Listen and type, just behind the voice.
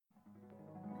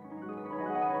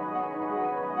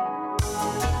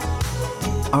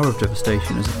Hour of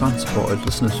Devastation is a fan-supported,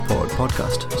 listener-supported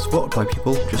podcast, supported by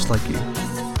people just like you.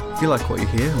 If you like what you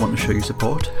hear and want to show your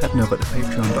support, head over to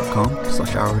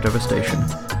patreon.com/Hour of Devastation,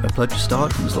 where pledges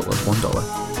start from as little as $1.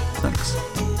 Thanks.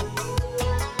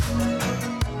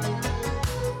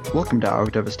 Welcome to Hour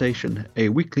of Devastation, a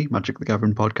weekly Magic the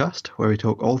Gathering podcast where we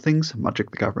talk all things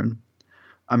Magic the Gathering.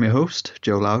 I'm your host,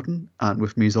 Joe Loudon, and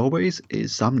with me as always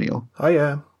is Sam Neill.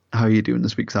 Hiya. How are you doing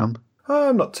this week, Sam?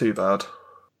 I'm not too bad.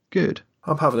 Good.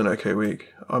 I'm having an okay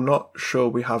week. I'm not sure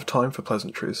we have time for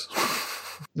pleasantries.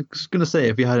 I was going to say,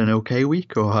 have you had an okay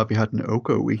week or have you had an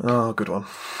Oko week? Oh, good one.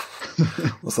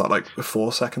 Was that like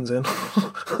 4 seconds in to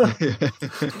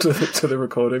the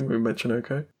recording we mentioned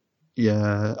okay?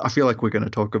 Yeah, I feel like we're going to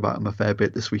talk about him a fair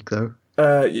bit this week, though.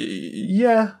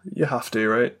 Yeah, you have to,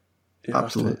 right? You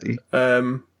Absolutely.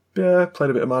 Yeah,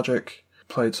 played a bit of Magic,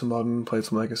 played some Modern, played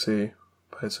some Legacy,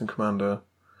 played some Commander.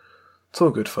 It's all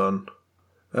good fun.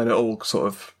 And it all sort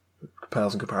of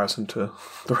pales in comparison to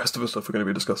the rest of the stuff we're going to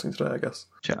be discussing today, I guess.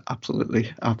 Yeah,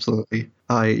 absolutely.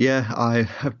 I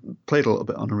have played a little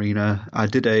bit on Arena. I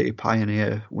did a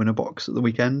Pioneer winner box at the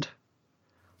weekend.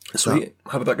 Sweet.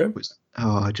 How did that go?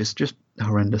 Just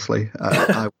horrendously.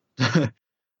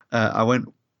 I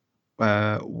went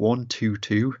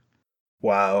 1-2-2.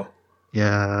 Wow.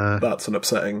 Yeah. That's an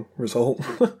upsetting result.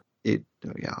 It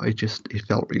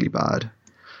felt really bad.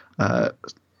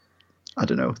 I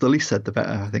don't know. The least said, the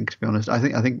better. I think, to be honest. I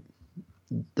think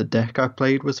the deck I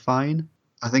played was fine.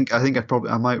 I think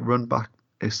I might run back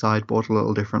a sideboard a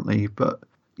little differently, but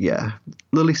yeah,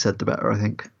 the least said, the better. I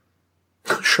think.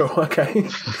 Sure. Okay.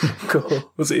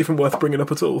 Cool. Was it even worth bringing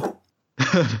up at all?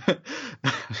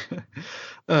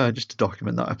 Just to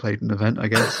document that I played an event, I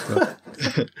guess. But...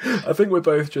 I think we're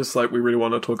both just like, we really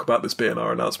want to talk about this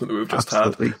BNR announcement that we've just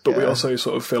had, but we also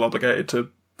sort of feel obligated to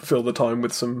fill the time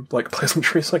with some like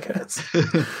pleasantries, I guess.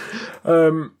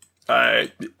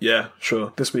 Yeah,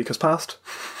 sure. This week has passed.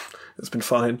 It's been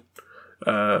fine.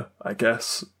 I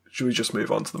guess. Should we just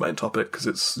move on to the main topic?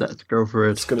 Because let's go for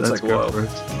it. It's going to take a while.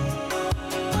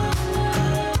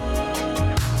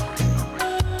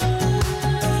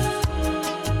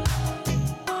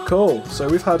 Cool. So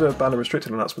we've had a ban and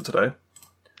restricted announcement today.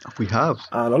 We have.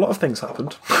 And a lot of things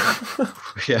happened.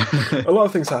 Yeah. A lot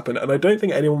of things happened, and I don't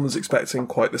think anyone was expecting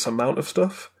quite this amount of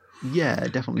stuff. Yeah,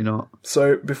 definitely not.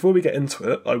 So before we get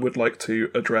into it, I would like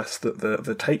to address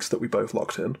the takes that we both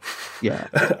locked in. Yeah.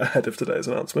 Ahead of today's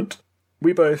announcement.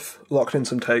 We both locked in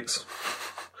some takes.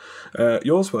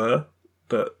 Yours were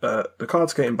that the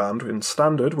cards getting banned in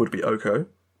Standard would be Oko.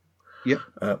 Yep.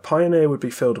 Pioneer would be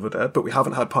Field of the Dead, but we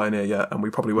haven't had Pioneer yet, and we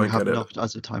probably won't get it. Not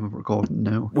as of time of recording,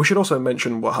 no. We should also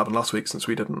mention what happened last week, since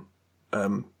we didn't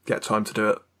get time to do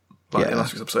it in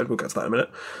last week's episode. We'll get to that in a minute.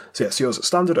 So yes, yours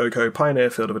Standard Oko, Pioneer,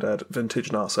 Field of the Dead, Vintage,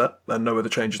 Narset, and no other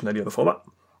changes in any other format.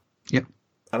 Yep.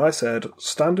 And I said,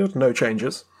 Standard, no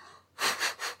changes.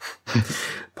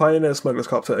 Pioneer, Smuggler's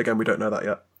Copter, again, we don't know that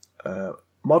yet.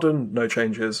 Modern, no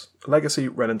changes. Legacy,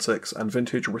 Ren and 6, and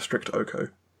Vintage, restrict Oko.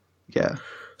 Yeah.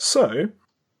 So,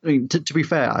 I mean, to be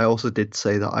fair, I also did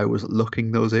say that I was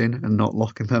looking those in and not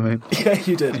locking them in. Yeah,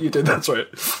 you did. That's right.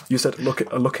 You said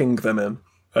looking them in.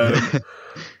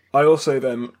 I also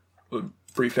then,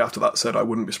 briefly after that, said I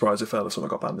wouldn't be surprised if Veil of Summer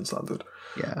got banned in Standard.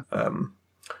 Yeah.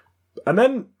 And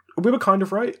then we were kind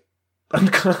of right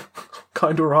and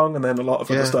kind of wrong, and then a lot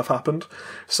of other stuff happened.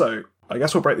 So I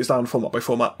guess we'll break these down format by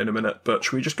format in a minute, but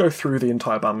should we just go through the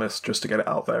entire ban list just to get it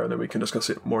out there, and then we can discuss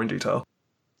it more in detail?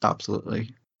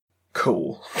 Absolutely.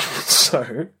 Cool.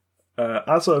 So,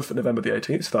 as of November the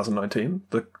 18th, 2019,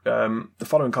 the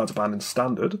following cards are banned in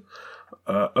Standard.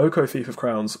 Oko, Thief of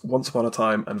Crowns, Once Upon a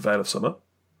Time, and Veil of Summer.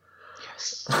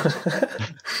 Yes.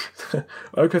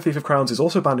 Oko, Thief of Crowns is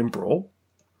also banned in Brawl,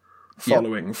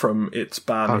 following from its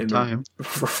ban in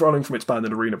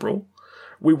Arena Brawl.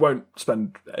 We won't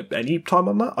spend any time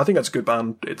on that. I think that's a good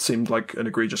ban. It seemed like an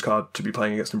egregious card to be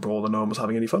playing against in Brawl, and no one was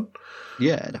having any fun.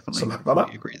 Yeah, definitely. So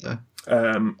I agree there.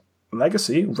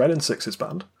 Legacy, Ren and 6 is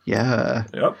banned. Yeah.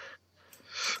 Yep.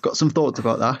 Got some thoughts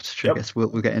about that, which I guess we'll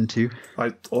get into.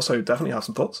 I also definitely have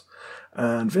some thoughts.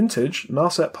 And Vintage,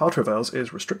 Narset, Part Travails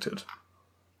is restricted.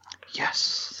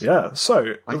 Yes. Yeah,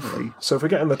 so if we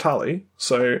get in the tally,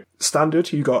 so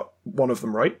Standard, you got one of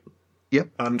them right. Yep.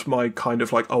 And my kind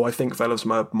of like, I think Veil of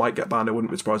Summer might get banned, I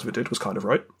wouldn't be surprised if it did, was kind of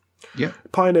right. Yep.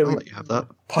 Pioneer, I'll let you have that.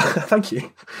 Thank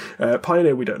you.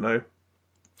 Pioneer, we don't know.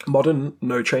 Modern,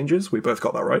 no changes. We both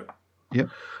got that right. Yep.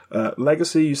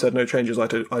 Legacy, you said no changes.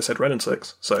 I said Ren and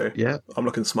 6, so yeah. I'm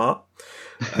looking smart.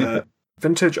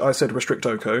 Vintage, I said restrict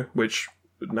Oko, which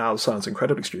now sounds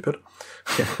incredibly stupid.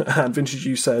 Yeah. And Vintage,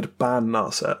 you said ban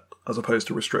Narset. as opposed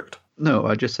to restrict. No,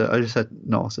 I just said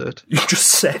not cert. You just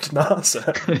said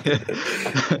Narset.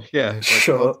 Yeah, like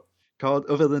Sure. card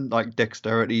other than like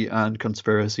dexterity and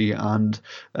conspiracy and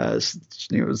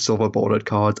silver bordered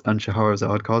cards and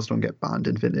Shahrazad cards don't get banned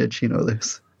in Vintage. You know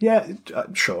this. Yeah,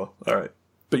 sure. All right.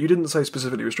 But you didn't say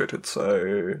specifically restricted,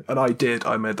 so... And I did.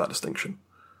 I made that distinction.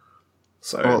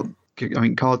 So... Well, I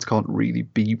mean, cards can't really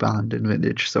be banned in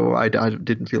Vintage, so I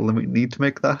didn't feel the need to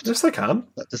make that yes, they can.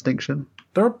 that distinction.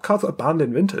 There are cards that are banned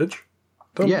in Vintage.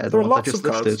 There The are ones I lots just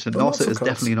of cards. listed. And There are lots Narset of is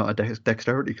cards. definitely not a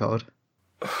dexterity card.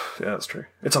 Yeah, that's true.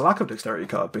 It's a lack of dexterity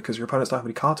card because your opponents don't have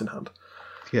any cards in hand.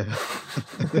 Yeah.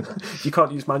 You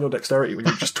can't use manual dexterity when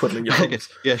you're just twiddling your thumbs.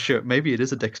 Yeah, sure. Maybe it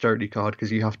is a dexterity card because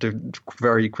you have to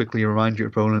very quickly remind your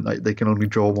opponent that they can only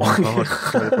draw one card.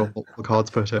 Try to draw multiple cards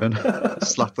per turn.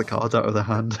 Slap the cards out of their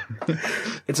hand.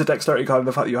 It's a dexterity card in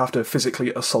the fact that you have to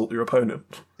physically assault your opponent.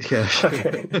 Yeah, sure.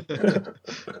 Okay.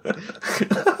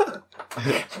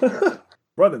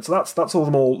 Right then, so that's all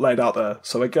them all laid out there.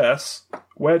 So I guess,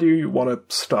 where do you want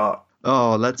to start?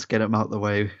 Oh, let's get him out of the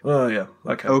way. Oh yeah,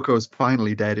 okay. Oko's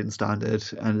finally dead in Standard,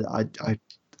 and I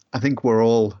think we're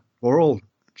all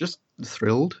just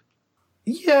thrilled.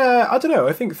 Yeah, I don't know.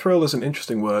 I think thrill is an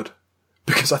interesting word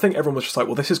because I think everyone was just like,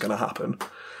 well, this is going to happen.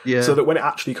 Yeah. So that when it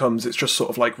actually comes, it's just sort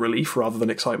of like relief rather than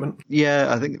excitement.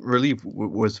 Yeah, I think relief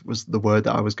was the word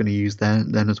that I was going to use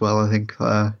then as well. I think.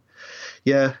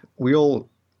 Yeah, we all.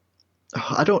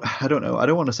 I don't know. I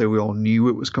don't want to say we all knew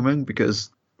it was coming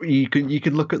because you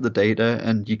can look at the data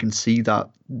and you can see that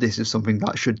this is something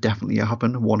that should definitely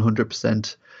happen.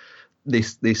 100%.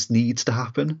 This needs to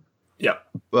happen. Yeah.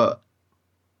 But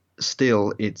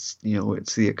still, it's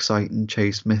the exciting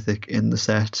Chase Mythic in the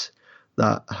set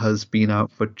that has been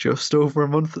out for just over a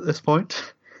month at this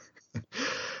point.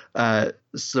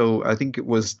 So I think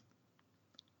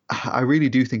I really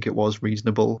do think it was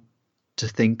reasonable to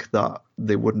think that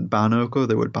they wouldn't ban Oko,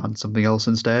 they would ban something else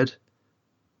instead,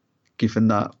 given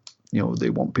that they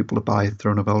want people to buy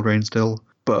Throne of Eldraine still.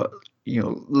 But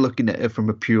looking at it from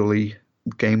a purely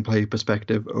gameplay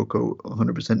perspective, Oko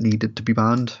 100% needed to be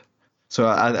banned. So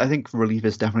I think relief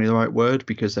is definitely the right word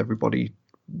because everybody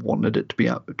wanted it to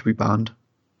be banned.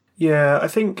 Yeah, I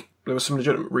think there was some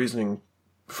legitimate reasoning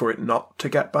for it not to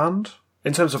get banned.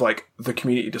 In terms of like the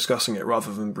community discussing it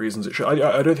rather than reasons it should.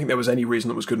 I don't think there was any reason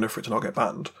that was good enough for it to not get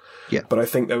banned. Yeah. But I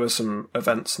think there were some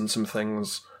events and some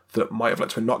things that might have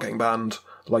led to it not getting banned.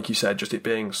 Like you said, just it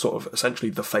being sort of essentially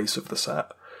the face of the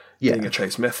set. Yeah. Being a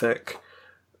Chase Mythic.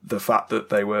 The fact that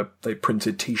they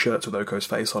printed t-shirts with Oko's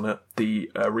face on it.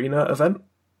 The arena event.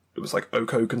 It was like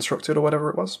Oko constructed or whatever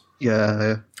it was.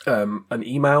 Yeah. An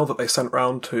email that they sent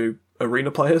round to arena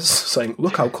players saying,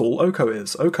 look how cool Oko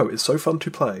is. Oko is so fun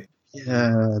to play.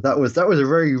 Yeah, that was a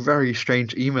very, very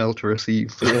strange email to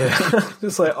receive. Yeah.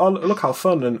 It's like, oh, look how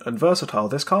fun and versatile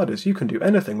this card is. You can do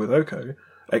anything with Oko,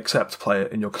 except play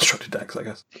it in your constructed decks, I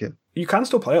guess. Yeah. You can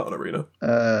still play it on Arena.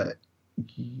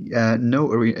 Yeah,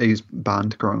 no, Arena is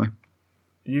banned currently.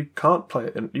 You can't play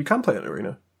it you can play it in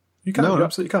Arena. You can, you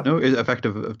absolutely can. No, it's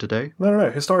effective of today. No.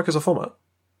 Historic is a format.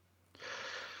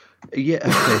 Yeah,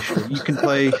 okay, sure. You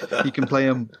can play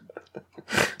them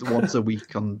once a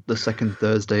week on the second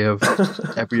Thursday of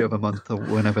every other month or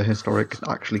whenever Historic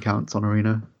actually counts on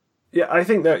Arena. Yeah, I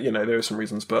think that, there are some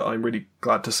reasons, but I'm really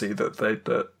glad to see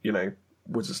that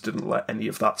Wizards didn't let any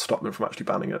of that stop them from actually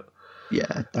banning it.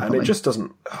 Yeah, definitely. And it just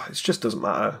doesn't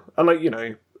matter.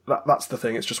 And that's the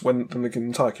thing, it's just when the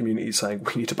entire community is saying,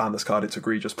 we need to ban this card, it's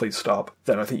egregious, please stop,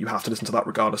 then I think you have to listen to that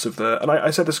regardless of and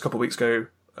I said this a couple of weeks ago,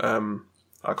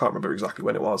 I can't remember exactly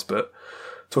when it was, but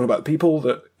talking about people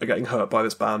that are getting hurt by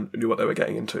this ban knew what they were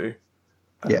getting into.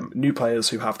 New players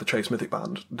who have the Chase Mythic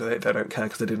banned, they don't care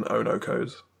because they didn't own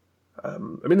Okos.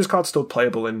 This card's still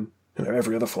playable in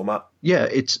every other format. Yeah,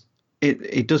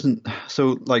 it doesn't.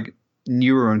 So like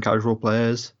newer and casual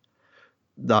players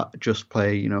that just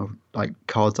play, like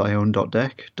cards I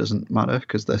own.deck doesn't matter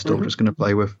because they're still just going to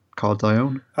play with cards I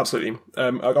own. Absolutely.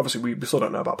 Obviously, we still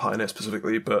don't know about Pioneer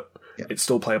specifically, but it's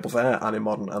still playable there and in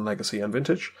Modern and Legacy and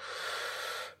Vintage.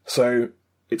 So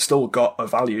it's still got a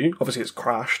value. Obviously, it's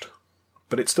crashed,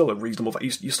 but it's still a reasonable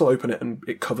value. You still open it and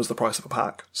it covers the price of a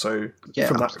pack. So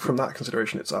from that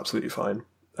consideration, it's absolutely fine.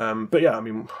 But yeah,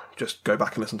 just go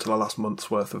back and listen to the last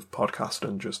month's worth of podcast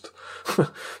and just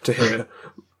to hear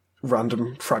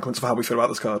random fragments of how we feel about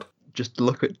this card. Just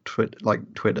look at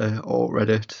Twitter or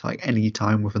Reddit, like any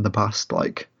time within the past,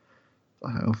 like,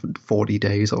 I don't know, 40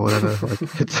 days or whatever.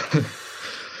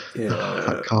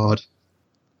 That card.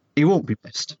 He won't be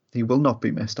missed. He will not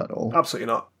be missed at all. Absolutely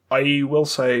not. I will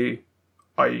say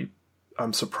I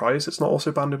am surprised it's not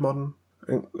also banned in Modern. I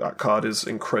think that card is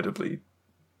incredibly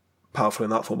powerful in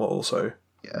that format also.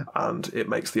 Yeah. And it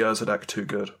makes the Urza deck too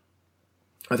good.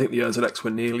 I think the Urza decks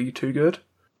were nearly too good.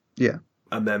 Yeah.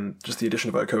 And then just the addition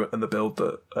of Oko and the build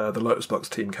that the Lotus Box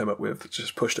team came up with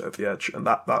just pushed it over the edge. And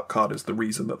that card is the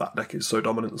reason that deck is so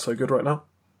dominant and so good right now.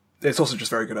 It's also just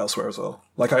very good elsewhere as well.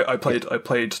 Like I played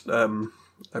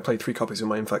 3 copies in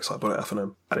my Infect side, I bought it at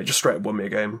FNM, and it just straight up won me a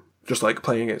game. Just like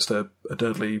playing against a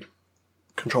deadly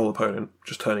control opponent,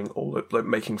 just turning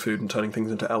making food and turning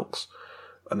things into elks,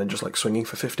 and then just like swinging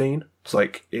for 15.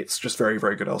 It's just very,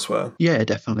 very good elsewhere. Yeah,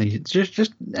 definitely. It's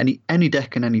just any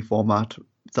deck in any format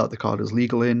that the card is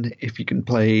legal in. If you can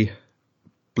play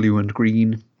blue and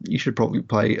green, you should probably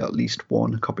play at least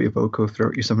one copy of Oko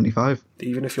throughout your 75.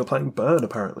 Even if you're playing Burn,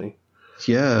 apparently.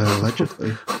 Yeah,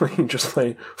 allegedly. You just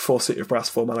play 4 City of Brass,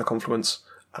 4 Mana Confluence,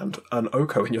 and an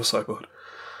Oko in your sideboard.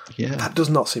 Yeah. That does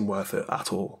not seem worth it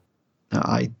at all. No,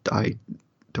 I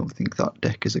don't think that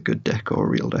deck is a good deck or a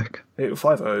real deck. It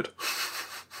 5-0'd.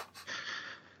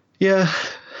 Yeah,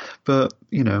 but,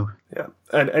 Yeah.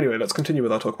 And anyway, let's continue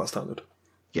with our talk about Standard.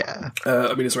 Yeah.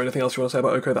 Is there anything else you want to say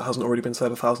about Oko that hasn't already been said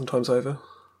 1,000 times over?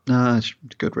 It's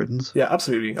good riddance. Yeah,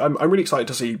 absolutely. I'm really excited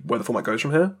to see where the format goes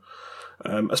from here,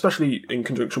 especially in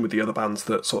conjunction with the other bands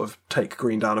that sort of take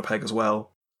green down a peg as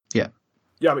well. Yeah.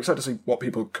 Yeah, I'm excited to see what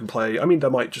people can play. I mean, there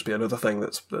might just be another thing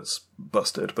that's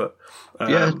busted, but...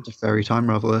 yeah, Teferi Time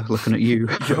Raveler, looking at you.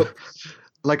 Yep.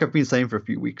 Like I've been saying for a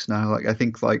few weeks now, I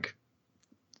think,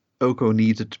 Oko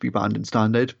needed to be banned in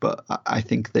Standard, but I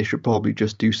think they should probably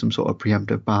just do some sort of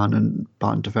preemptive ban and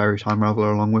ban Teferi Time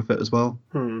Raveler along with it as well.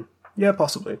 Yeah,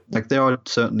 possibly. There are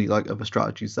certainly other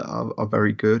strategies that are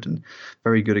very good and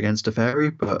very good against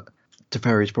Teferi, but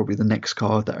Teferi is probably the next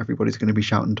card that everybody's going to be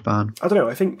shouting to ban. I don't know.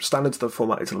 I think Standard's the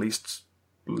format is least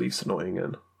annoying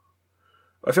in.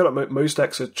 I feel like most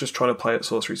decks are just trying to play at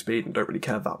sorcery speed and don't really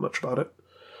care that much about it.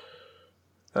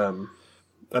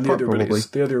 And the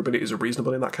other abilities are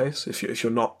reasonable in that case. If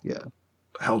you're not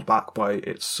held back by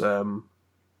its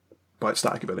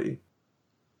static ability.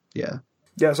 Yeah.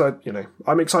 Yeah, so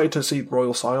I'm excited to see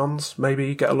Royal Scions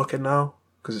maybe get a look in now,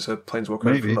 because it's a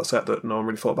Planeswalker from that set that no one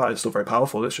really thought about. It's still very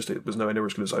powerful. It's just it was nowhere near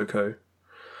as good as Oko,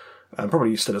 and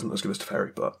probably still isn't as good as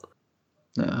Teferi. But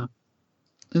yeah,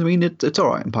 I mean it's all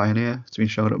right in Pioneer. It's been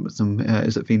shown up with some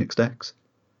is it Phoenix decks?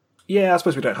 Yeah, I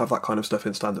suppose we don't have that kind of stuff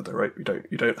in Standard though, right?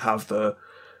 You don't have the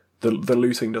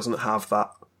looting doesn't have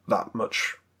that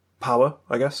much power,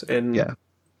 I guess, in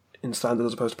Standard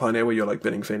as opposed to Pioneer, where you're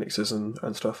binning Phoenixes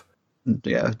and stuff.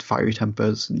 Yeah, Fiery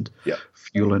Tempers and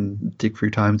Fuel and Dig Through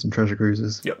Times and Treasure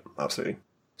Cruises. Yep, absolutely.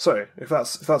 So, if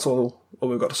that's all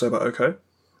we've got to say about Oko,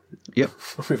 yep,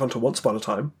 we'll move on to Once Upon a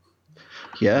Time.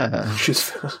 Yeah. Which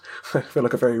is, I feel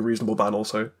like a very reasonable ban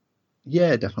also.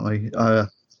 Yeah, definitely. I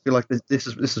feel like this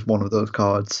is one of those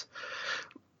cards,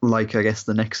 I guess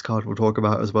the next card we'll talk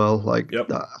about as well,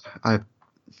 that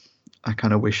I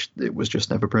kind of wish it was just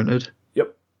never printed.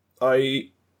 Yep. I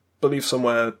believe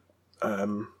somewhere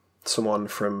someone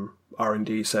from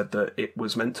R&D said that it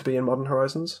was meant to be in Modern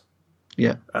Horizons.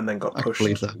 Yeah. And then got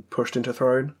pushed into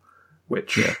Throne,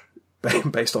 which,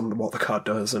 based on what the card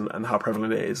does and how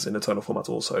prevalent it is in Eternal formats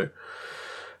also,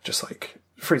 just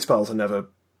free spells are never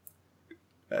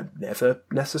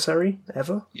necessary,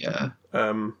 ever. Yeah.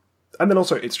 And then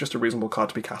also, it's just a reasonable card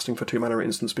to be casting for 2 mana at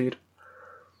instant speed.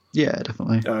 Yeah,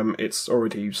 definitely. It's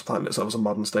already planted itself as a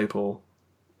modern staple.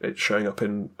 It's showing up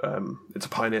in... it's a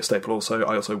Pioneer staple also.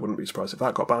 I also wouldn't be surprised if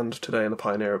that got banned today in the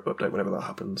Pioneer update whenever that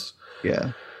happens.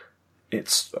 Yeah.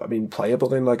 It's,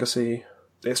 playable in Legacy.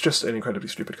 It's just an incredibly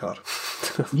stupid card.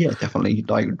 Yeah, definitely.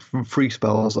 Free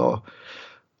spells are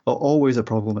always a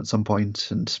problem at some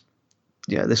point, and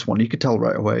yeah, this one you could tell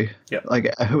right away. Yeah.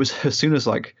 It was as soon as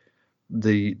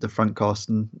the Frank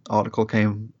Carsten article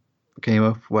came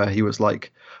up where he was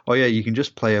like, oh yeah, you can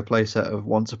just play a playset of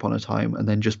Once Upon a Time and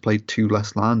then just play 2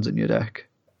 less lands in your deck.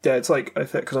 Yeah, it's I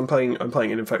think because I'm playing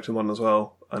an Infected one as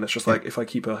well, and it's just if I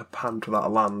keep a hand without a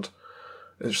land,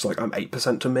 it's just I'm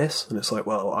 8% to miss, and it's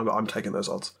well, I'm taking those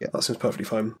odds. Yeah. That seems perfectly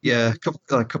fine. Yeah,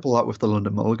 couple that with the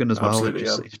London Mulligan as well. Absolutely,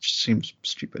 It just seems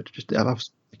stupid. That's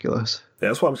ridiculous. Yeah,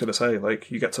 that's what I was going to say.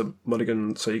 You get to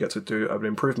Mulligan, so you get to do an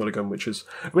improved Mulligan, which is...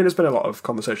 there's been a lot of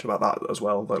conversation about that as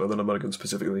well, the Mulligan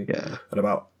specifically, and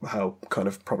about how kind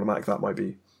of problematic that might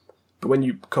be. But when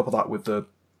you couple that with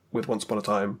Once Upon a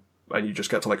Time, and you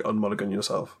just get to unmulligan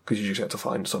yourself, because you just get to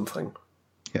find something,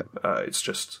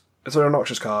 it's an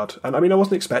obnoxious card. And I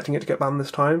wasn't expecting it to get banned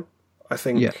this time. I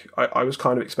think I was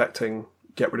kind of expecting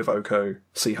get rid of Oko,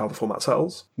 see how the format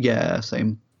settles. Yeah,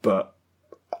 same. But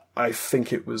I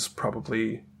think it was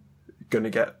probably going to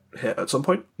get hit at some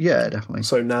point. Yeah, definitely.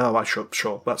 So now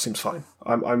sure, that seems fine.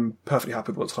 I'm perfectly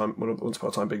happy with Once Upon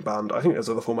a Time being banned. I think there's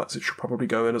other formats it should probably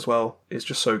go in as well. It's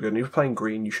just so good. And if you're playing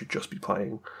green, you should just be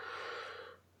playing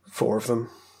 4 of them.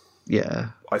 Yeah.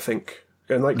 I think.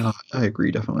 And like, no, I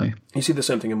agree, definitely. You see the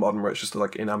same thing in Modern where it's just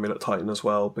like in Amulet Titan as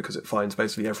well, because it finds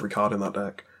basically every card in that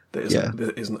deck that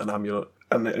isn't an amulet.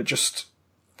 And it just,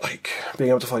 like, being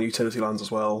able to find utility lands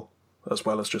as well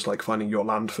as just like finding your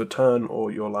land for turn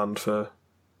or your land for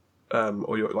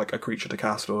or your like a creature to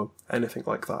cast or anything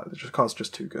like that. The card's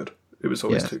just too good. It was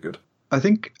always too good. I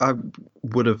think I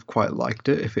would have quite liked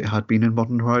it if it had been in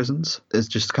Modern Horizons. It's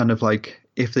just kind of like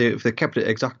if they kept it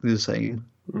exactly the same,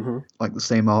 like the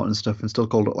same art and stuff, and still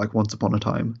called it like Once Upon a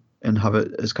Time, and have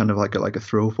it as kind of like a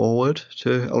throw forward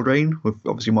to Eldraine. With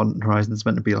obviously Modern Horizons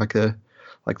meant to be like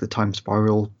the Time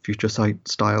Spiral Future Sight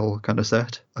style kind of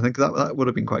set. I think that would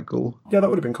have been quite cool. Yeah, that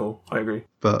would have been cool. I agree.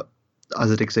 But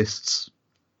as it exists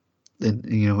in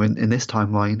this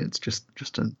timeline, it's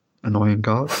just an annoying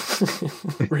card.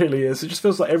 It really is. It just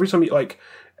feels like every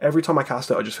time I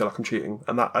cast it, I just feel like I'm cheating,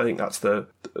 and I think that's the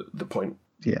point.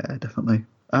 Yeah, definitely.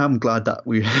 I'm glad that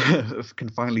we can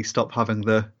finally stop having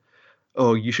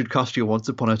you should cast your Once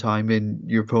Upon a Time in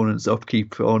your opponent's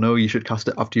upkeep. Oh no, you should cast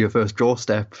it after your first draw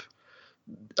step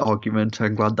argument.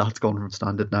 I'm glad that's gone from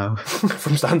standard now.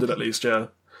 From standard, at least, yeah.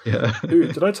 Yeah.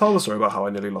 Dude, did I tell the story about how I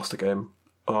nearly lost a game?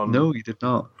 No, you did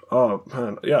not. Oh,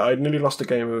 man. Yeah, I nearly lost a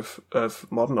game of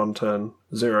Modern on turn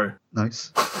 0.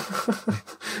 Nice.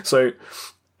 So,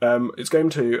 it's game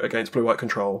 2 against Blue-White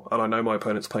Control, and I know my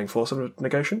opponent's playing Force of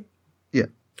Negation. Yeah.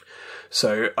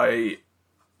 So I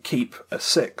keep a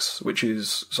 6, which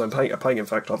is... So I'm playing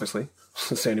Infect, obviously.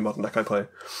 It's the only Modern deck I play.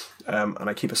 And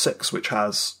I keep a 6, which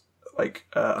has like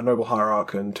a Noble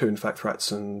Hierarch and 2 Infect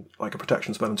threats and like a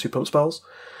protection spell and 2 pump spells.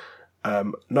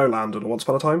 No land and a Once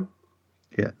Upon a Time.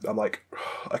 Yeah. I'm like,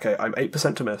 okay, I'm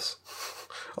 8% to miss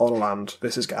on a land.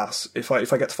 This is gas. If I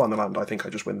get to find the land, I think I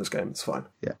just win this game. It's fine.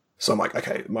 Yeah. So I'm like,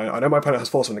 okay, I know my opponent has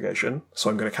Force of Negation, so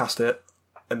I'm going to cast it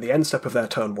in the end step of their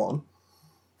turn 1.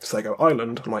 So they go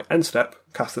Island, and my end step,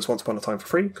 cast this Once Upon a Time for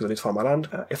free, because I need to find my land.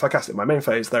 If I cast it in my main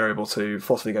phase, they're able to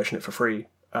Force of Negation it for free,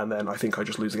 and then I think I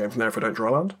just lose the game from there if I don't draw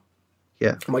a land.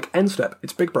 Yeah. I'm like, end step,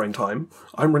 it's big brain time.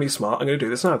 I'm really smart, I'm going to do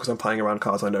this now, because I'm playing around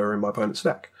cards I know are in my opponent's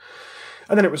deck.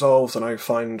 And then it resolves, and I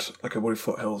find like a Wooded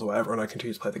Foothills or whatever, and I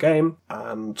continue to play the game.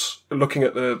 And looking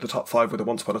at the top 5 with a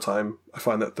Once Upon a Time, I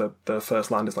find that the first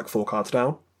land is like 4 cards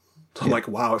down. So I'm like,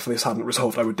 wow, if this hadn't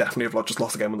resolved, I would definitely have just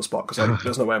lost the game on the spot, because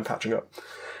there's no way I'm catching up.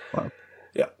 Wow.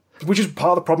 Yeah. Which is part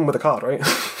of the problem with the card, right?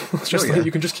 It's just that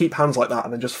you can just keep hands like that,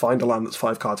 and then just find a land that's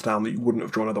 5 cards down that you wouldn't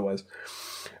have drawn otherwise.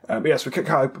 So we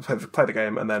play the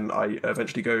game, and then I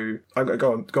eventually go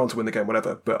on to win the game,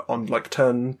 whatever. But on like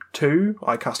turn 2,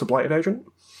 I cast a Blighted Agent,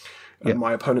 and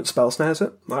my opponent spell snares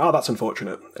it. I'm like, oh, that's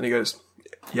unfortunate. And he goes,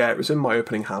 yeah, it was in my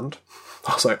opening hand.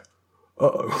 I was like,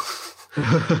 uh-oh.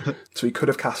 So he could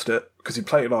have cast it, because he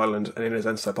played Island, and in his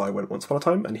end step I went Once Upon a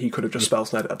Time, and he could have just spell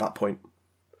snared it at that point.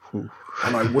 And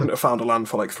I wouldn't have found a land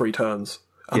for like 3 turns,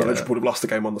 and I just would have lost the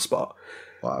game on the spot.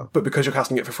 Wow. But because you're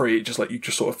casting it for free, you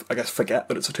just sort of, I guess, forget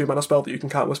that it's a 2-mana spell that you can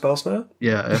count with Spell Snare.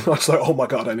 Yeah. I was like, oh my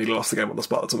god, I nearly lost the game on the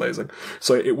spot. That's amazing.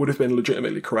 So it would have been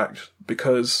legitimately correct,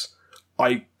 because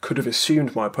I could have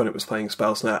assumed my opponent was playing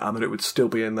Spell Snare and that it would still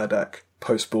be in their deck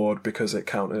post-board because it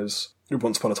counters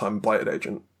Once Upon a Time Blighted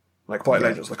Agent. Like, Blighted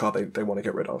Agent's the card they want to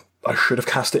get rid of. I should have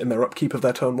cast it in their upkeep of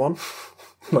their turn 1.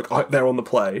 They're on the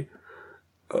play.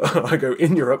 I go,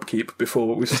 in your upkeep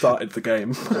before we started the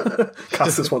game.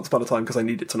 Cast this Once Upon a Time because I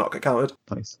need it to not get countered.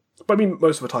 Nice. But I mean,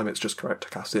 most of the time it's just correct to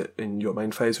cast it in your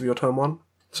main phase of your turn 1.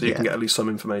 So you can get at least some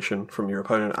information from your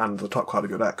opponent and the top card of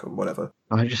your deck and whatever.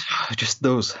 I just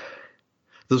those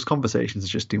conversations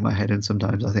just do my head in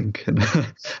sometimes, I think. And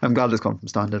I'm glad it's gone from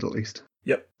standard at least.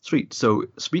 Yep. Sweet. So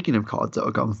speaking of cards that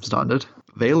are gone from standard,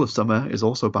 Veil of Summer is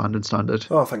also banned in standard.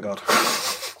 Oh, thank God.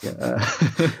 Yeah.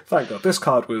 Thank God. This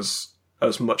card was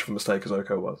as much of a mistake as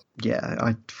Oko was. Yeah,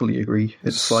 I fully agree.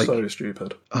 It's like so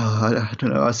stupid. I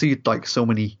don't know. I see like so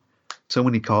many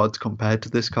cards compared to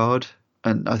this card,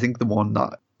 and I think the one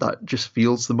that just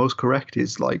feels the most correct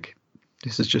is like,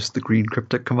 this is just the green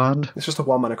Cryptic Command. It's just a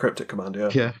 1-mana Cryptic Command, yeah.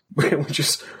 Yeah. Which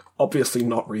is obviously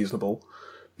not reasonable.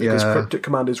 Because Cryptic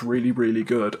Command is really, really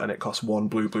good, and it costs 1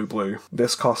 blue.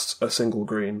 This costs a single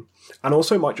green. And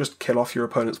also might just kill off your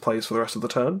opponent's plays for the rest of the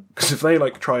turn. Because if they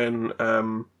like try and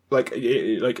like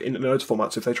in loads of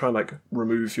formats, if they try and like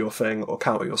remove your thing or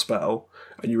counter your spell,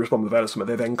 and you respond with Veil of Summer,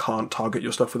 they then can't target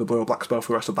your stuff with a blue or black spell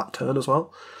for the rest of that turn as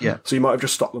well. Yeah. So you might have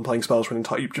just stopped them playing spells for an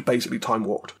entire. You just basically time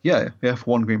walked. Yeah, for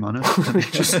 1 green mana.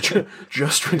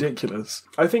 just ridiculous.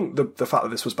 I think the fact that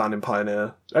this was banned in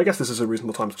Pioneer, I guess this is a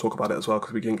reasonable time to talk about it as well,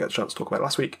 because we didn't get a chance to talk about it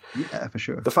last week. Yeah, for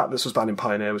sure. The fact that this was banned in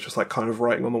Pioneer was just like kind of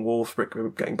writing on the wall for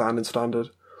it getting banned in Standard.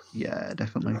 Yeah,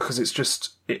 definitely. Because it's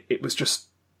just it was just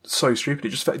so stupid. It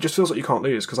just feels like you can't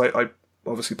lose. Because I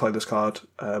obviously played this card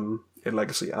in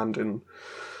Legacy and in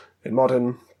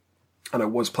Modern, and I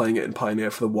was playing it in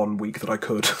Pioneer for the 1 week that I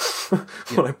could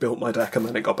when I built my deck, and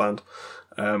then it got banned.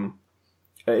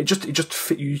 You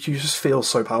just feel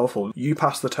so powerful. You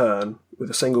pass the turn with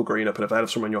a single green up and a Veil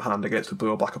of Summer in your hand against a blue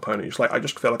or black opponent. You're just like, I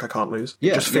just feel like I can't lose.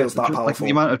 Yeah, it just feels that powerful. Like the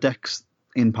amount of decks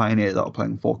in Pioneer that are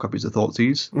playing 4 copies of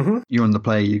Thoughtseize, you're on the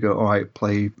play, you go, all right,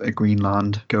 play a green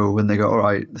land, go, and they go, all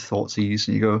right, Thoughtseize,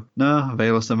 and you go, no,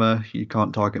 Veil of Summer, you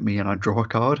can't target me, and I draw a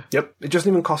card. Yep, it doesn't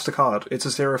even cost a card. It's a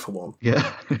 0 for 1.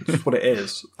 Yeah. It's what it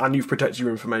is. And you've protected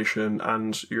your information,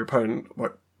 and your opponent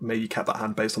maybe kept that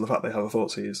hand based on the fact they have a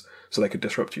Thoughtseize, so they could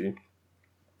disrupt you.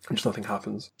 And just nothing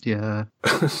happens. Yeah.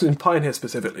 In Pioneer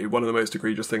specifically, one of the most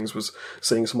egregious things was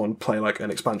seeing someone play like an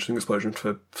expansion explosion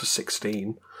for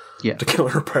 16 to kill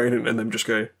their opponent, and then just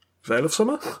go, Veil of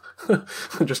Summer?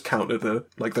 And just counter the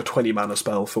 20 mana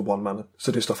spell for 1 mana.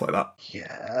 So do stuff like that.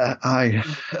 Yeah,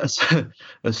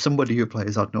 as somebody who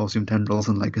plays Ad Nauseam Tendrils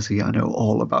and Legacy, I know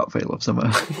all about Veil of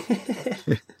Summer.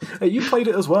 Hey, you played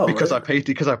it as well, because right?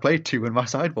 I played 2 in my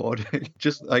sideboard.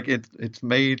 Just like it's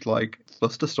made like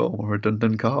Flusterstorm a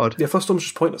redundant card. Yeah, Flusterstorm's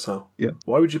just pointless now. Yeah.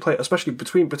 Why would you play it, especially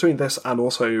between this and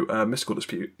also Mystical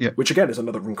Dispute, which again is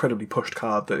another incredibly pushed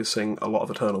card that is seeing a lot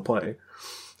of eternal play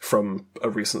from a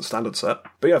recent Standard set.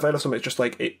 But yeah, Veil of Summer, it's just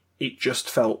like it just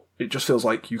feels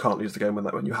like you can't lose the game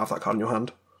when you have that card in your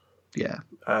hand. Yeah.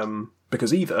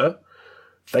 Because either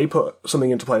they put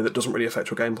something into play that doesn't really affect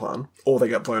your game plan, or they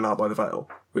get blown out by the Veil,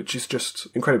 which is just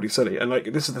incredibly silly. And like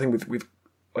this is the thing with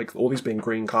like all these being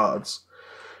green cards.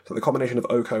 So the combination of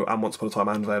Oko and Once Upon a Time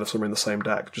and Veil of Summer in the same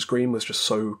deck, just green was just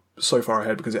so far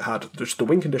ahead because it had just the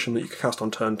win condition that you could cast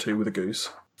on turn 2 with a Goose.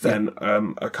 Then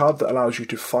a card that allows you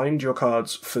to find your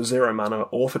cards for 0 mana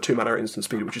or for 2 mana at instant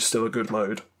speed, which is still a good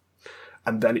mode.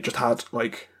 And then it just had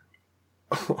like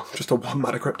just a 1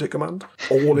 mana Cryptic Command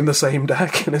all in the same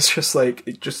deck, and it's just like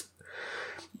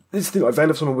this thing, like, Veil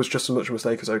of Summer was just as much a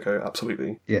mistake as Oko,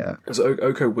 absolutely. Yeah. Because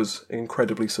Oko was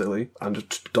incredibly silly and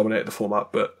just dominated the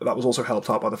format, but that was also helped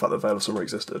out by the fact that Veil of Summer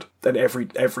existed. Then every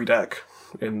deck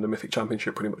in the Mythic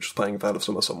Championship pretty much was playing Veil of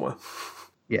Summer somewhere.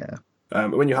 Yeah.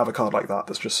 When you have a card like that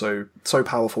that's just so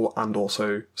powerful and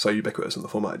also so ubiquitous in the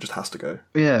format, it just has to go.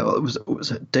 Yeah, well, it was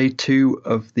day 2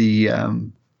 of the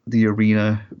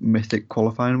Arena Mythic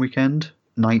qualifying weekend.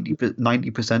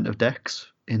 90% of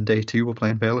decks in day 2 were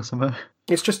playing Veil of Summer.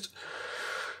 It's just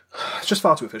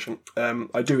far too efficient.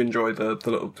 I do enjoy the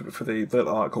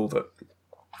little article that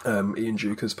Ian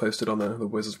Duke has posted on the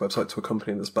Wizards website to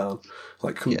accompany this ban,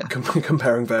 like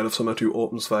comparing Veil of Summer to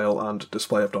Autumn's Veil and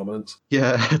Display of Dominance.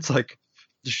 Yeah, it's like,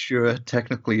 sure,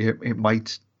 technically it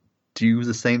might do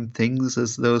the same things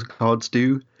as those cards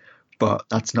do, but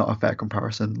that's not a fair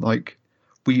comparison. Like,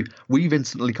 we've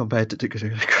instantly compared it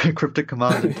to Cryptic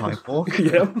Command and Time Walk.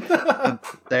 Yeah. And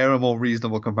they're a more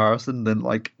reasonable comparison than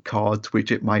like cards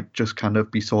which it might just kind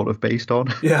of be sort of based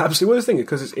on. Yeah, absolutely. Well, the thing is,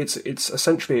 because it's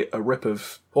essentially a rip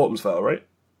of Autumn's Veil, right?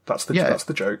 That's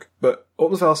the joke. But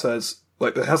Autumn's Veil says,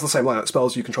 like, it has the same line, like,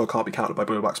 spells you control can't be countered by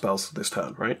blue or black spells this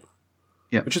turn, right?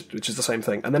 Yeah. Which is the same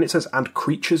thing. And then it says, and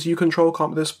creatures you control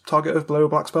can't be this target of blue or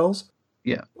black spells.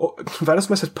 Yeah. Veil of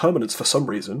Summer says permanents for some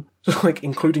reason, like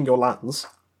including your lands.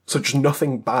 So just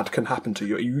nothing bad can happen to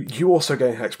you. You also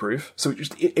gain hexproof. So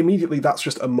immediately that's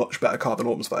just a much better card than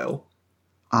Autumn's Veil.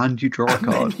 And you draw a card.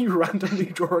 And then you randomly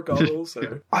draw a card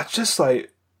also. I just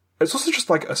like, it's also just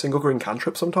like a single green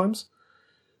cantrip sometimes.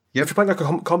 Yeah. If you're playing like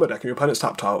a combo deck and your opponent's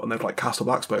tapped out and they've like cast a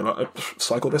black spell, like,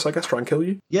 cycle this, I guess, try and kill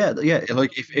you. Yeah.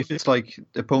 Like if it's like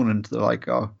the opponent, they're like,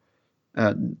 I'll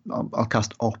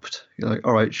cast Opt. You're like,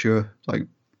 all right, sure. Like,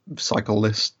 cycle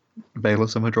this. Veil of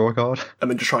Summer, draw a card.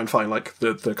 And then just try and find, like,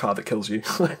 the card that kills you.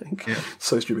 I think. Yeah.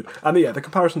 So stupid. And yeah, the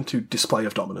comparison to Display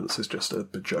of Dominance is just a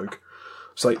joke.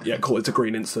 It's like, yeah, cool, it's a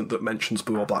green instant that mentions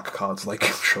blue or black cards. Like,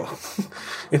 sure.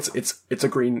 It's a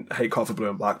green hate card for blue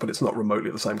and black, but it's not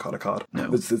remotely the same kind of card. No.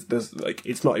 There's like,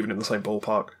 it's not even in the same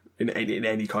ballpark in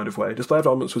any kind of way. Display of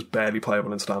Dominance was barely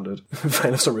playable in Standard.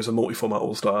 Veil of Summer is a multi-format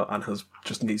all-star and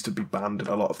just needs to be banned in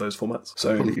a lot of those formats.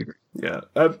 So, yeah.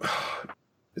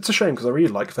 It's a shame because I really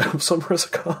like Veil of Summer as a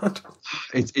card.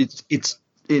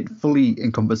 It fully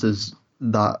encompasses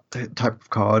that type of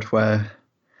card where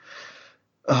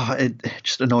it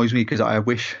just annoys me because I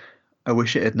wish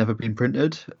it had never been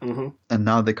printed, and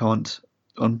now they can't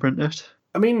unprint it.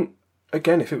 I mean,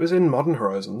 again, if it was in Modern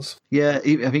Horizons, yeah, I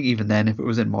think even then, if it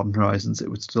was in Modern Horizons, it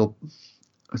would still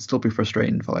be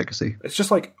frustrating for Legacy. It's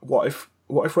just like, what if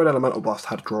Red Elemental Blast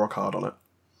had draw a card on it?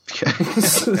 Yeah,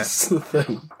 That's the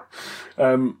thing.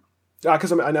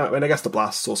 Because I guess the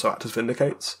blasts also act as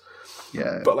Vindicates.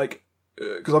 Yeah, but like,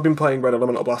 because I've been playing Red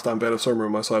Elemental Blast and Veil of Summer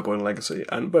in my sideboard in Legacy,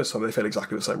 and both of them they fill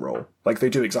exactly the same role. Like, they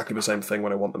do exactly the same thing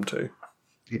when I want them to.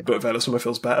 Yeah. But Veil of Summer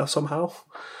feels better somehow,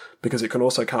 because it can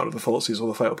also counter the Thoughtseize or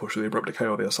the Fatal Push or the Abrupt Decay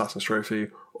or the Assassin's Trophy,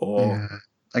 or... Yeah.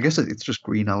 I guess it's just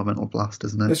green Elemental Blast,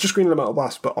 isn't it? It's just green Elemental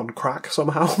Blast, but on crack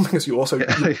somehow, because you also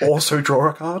draw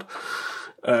a card.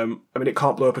 I mean, it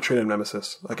can't blow up a Trinium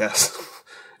Nemesis, I guess.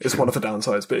 It's one of the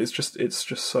downsides, but it's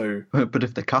just so... But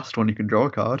if they cast one, you can draw a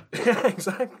card. Yeah,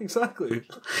 exactly.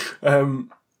 But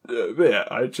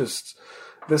yeah,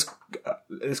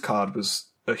 this card was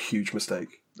a huge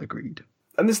mistake. Agreed.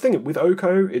 And this thing, with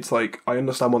Oko, it's like, I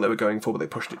understand what they were going for, but they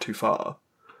pushed it too far.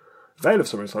 Veil of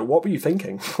Summer is like, what were you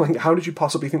thinking? Like, how did you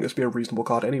possibly think this would be a reasonable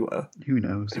card anywhere? Who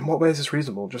knows? In what way is this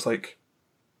reasonable? Just like...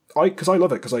 Because I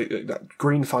love it, because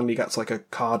green finally gets like a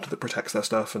card that protects their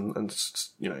stuff and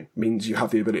you know, means you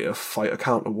have the ability to fight a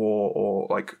counter war or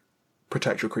like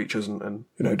protect your creatures and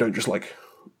you know, don't just like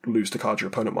lose to cards your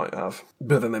opponent might have.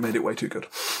 But then they made it way too good.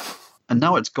 And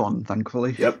now it's gone,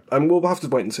 thankfully. Yep, and we'll have to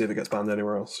wait and see if it gets banned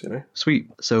anywhere else, you know? Sweet.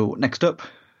 So next up,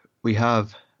 we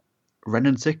have Wrenn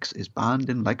and 6 is banned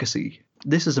in Legacy.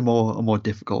 This is a more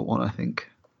difficult one, I think.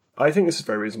 I think this is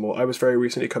very reasonable. I was very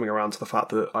recently coming around to the fact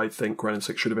that I think Wrenn and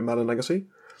 6 should have been banned in Legacy.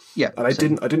 Yeah. And I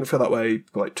didn't feel that way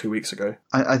like 2 weeks ago.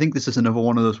 I think this is another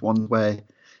one of those ones where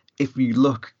if you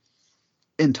look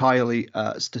entirely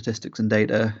at statistics and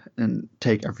data and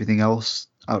take everything else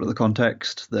out of the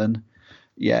context, then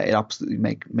yeah, it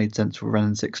absolutely made sense for Wrenn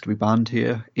and 6 to be banned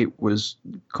here. It was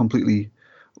completely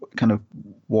kind of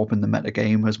warping the meta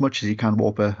game as much as you can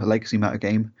warp a Legacy meta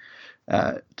game.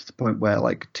 To the point where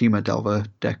like Temur Delver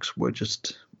decks were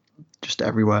just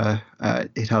everywhere.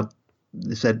 They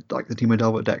said like the Temur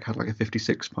Delver deck had like a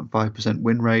 56.5%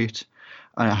 win rate,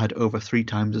 and it had over 3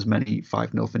 times as many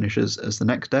 5-0 finishes as the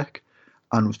next deck,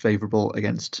 and was favourable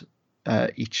against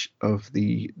each of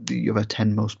the other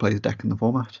 10 most played deck in the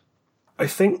format. I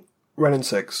think Wrenn and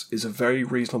 6 is a very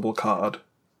reasonable card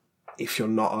if you're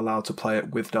not allowed to play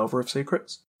it with Delver of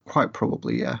Secrets. Quite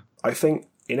probably, yeah. I think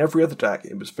in every other deck,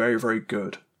 it was very, very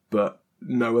good, but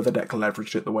no other deck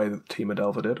leveraged it the way that Temur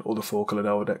Delver did, or the 4-color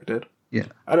Delver deck did. Yeah.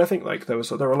 And I think like there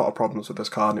were a lot of problems with this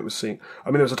card, and it was seen... I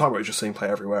mean, there was a time where it was just seeing play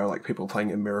everywhere, like people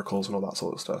playing in Miracles and all that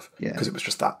sort of stuff. Yeah. Because it was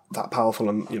just that powerful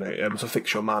and, you know, able to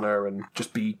fix your mana and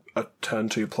just be a turn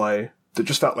 2 play that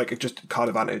just felt like it just card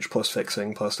advantage plus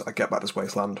fixing, plus I get back this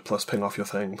Wasteland, plus ping off your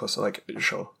thing, plus like,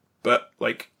 sure. But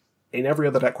like, in every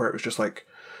other deck where it was just like,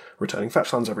 returning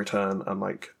fetch lands every turn and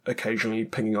like occasionally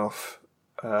pinging off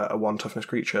a 1 toughness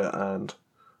creature and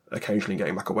occasionally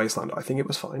getting back a Wasteland, I think it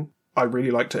was fine. I really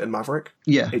liked it in Maverick.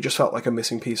 Yeah. It just felt like a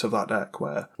missing piece of that deck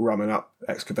where ramming up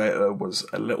Excavator was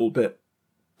a little bit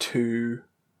too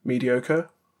mediocre.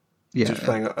 Yeah. Just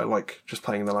playing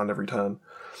the land every turn.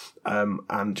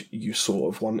 And you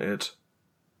sort of wanted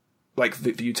like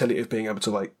the utility of being able to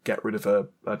like get rid of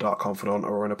a Dark Confidant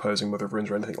or an opposing Mother of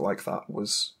Runes or anything like that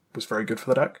was very good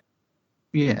for the deck.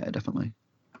 Yeah, definitely.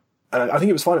 And I think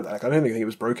it was fine in that deck. I don't think it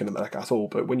was broken in the deck at all.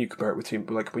 But when you compare it with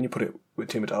when you put it with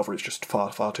Temur Delver, it's just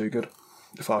far, far too good,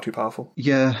 far too powerful.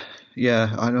 Yeah,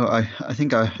 I know. I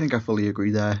think I fully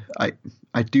agree there.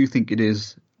 I do think it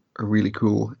is a really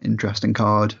cool, interesting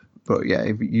card. But yeah,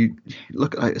 if you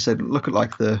look at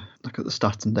the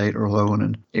stats and data alone,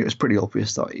 and it was pretty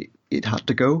obvious that it had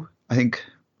to go. I think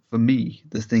for me,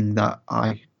 the thing that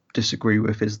I disagree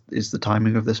with is the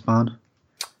timing of this ban.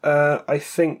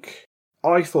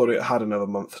 I thought it had another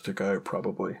month to go,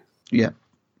 probably. Yeah.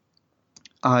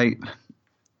 I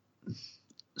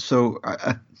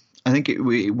think it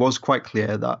was quite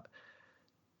clear that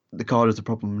the card is a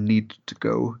problem, needed to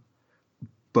go,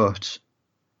 but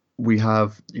we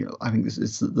have, I think this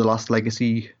is the last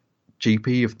Legacy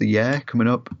GP of the year coming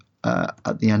up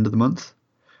at the end of the month,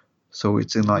 so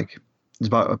it's about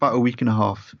a week and a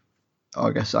half.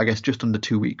 I guess just under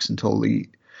 2 weeks until the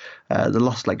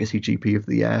last Legacy GP of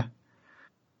the year.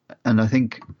 And I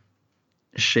think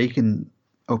shaking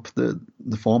up the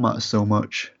format so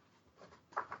much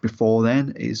before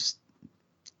then it's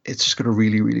just going to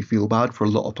really, really feel bad for a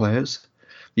lot of players.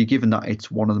 Given that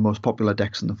it's one of the most popular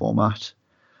decks in the format,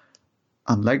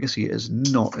 and Legacy is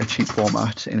not a cheap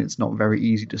format, and it's not very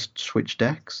easy to switch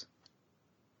decks.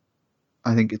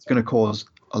 I think it's going to cause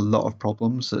a lot of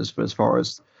problems as far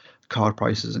as card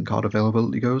prices and card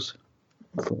availability goes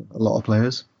for a lot of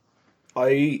players.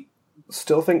 I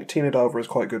still think Tina Delver is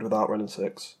quite good without Renin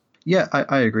 6. Yeah,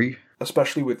 I agree.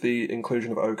 Especially with the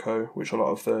inclusion of Oko, which a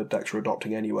lot of the decks are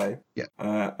adopting anyway. Yeah.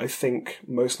 I think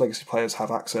most Legacy players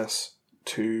have access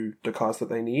to the cards that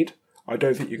they need. I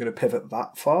don't think you're going to pivot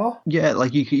that far. Yeah,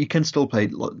 like you can still play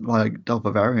like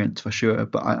Delver variants for sure,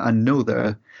 but I know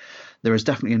there is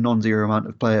definitely a non-zero amount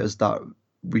of players that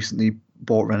recently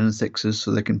bought Renin 6s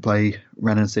so they can play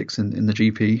Renin 6 in the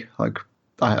GP. Like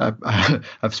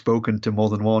I've spoken to more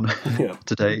than one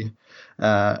today.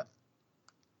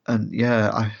 And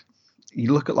yeah,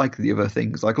 you look at like the other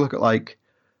things, like look at like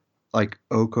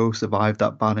Oko survived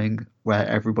that banning where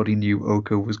everybody knew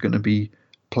Oko was going to be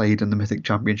played in the Mythic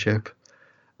Championship.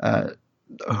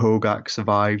 Hogak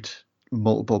survived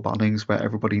multiple bannings where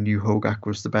everybody knew Hogak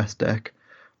was the best deck.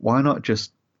 Why not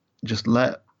just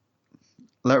let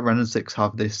Renin 6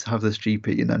 have this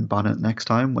GP and then ban it next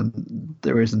time when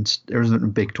there isn't a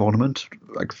big tournament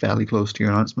like fairly close to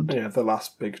your announcement? Yeah, the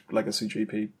last big Legacy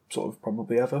GP sort of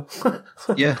probably ever.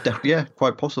 yeah,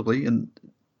 quite possibly. And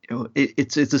you know,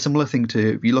 it's a similar thing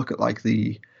to if you look at like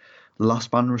the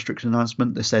last ban restriction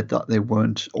announcement. They said that they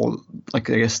weren't all like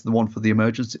I guess the one for the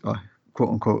emergency quote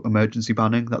unquote emergency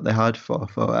banning that they had for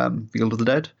Field of the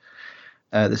Dead.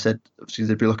 They said obviously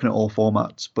they'd be looking at all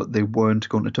formats, but they weren't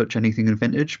going to touch anything in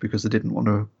Vintage because they didn't want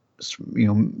to,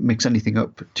 mix anything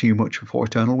up too much before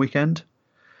Eternal Weekend.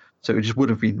 So it just would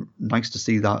have been nice to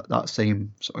see that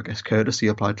same, I guess, courtesy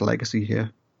applied to Legacy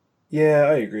here. Yeah,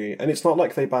 I agree. And it's not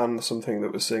like they banned something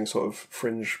that was seeing sort of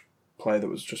fringe play that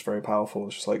was just very powerful.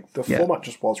 It's just like the format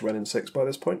just was Renin 6 by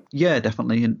this point. Yeah,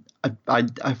 definitely. And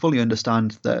I fully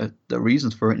understand the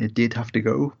reasons for it. And it did have to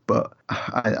go, but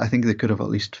I think they could have at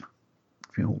least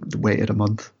waited a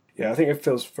month. Yeah, I think it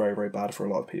feels very, very bad for a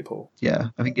lot of people. Yeah,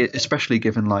 I think especially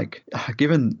given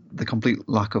the complete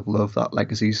lack of love that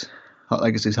Legacy's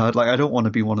had. Like, I don't want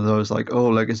to be one of those like, oh,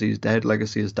 Legacy is dead,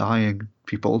 Legacy is dying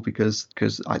people because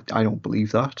I don't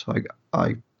believe that. Like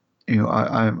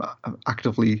I'm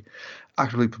actively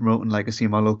promoting Legacy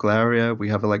in my local area. We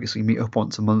have a Legacy meetup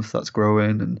once a month that's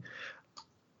growing, and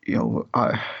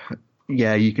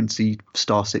you can see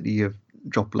Star City have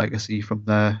dropped Legacy from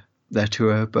their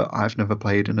tour, but I've never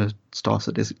played in a Star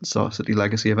City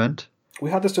Legacy event. We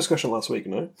had this discussion last week,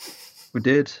 no? We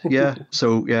did, yeah.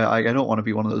 So yeah, I don't want to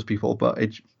be one of those people, but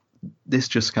this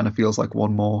just kind of feels like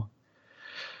one more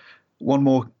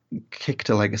kick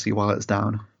to Legacy while it's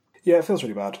down. Yeah, it feels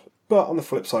really bad. But on the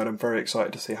flip side, I'm very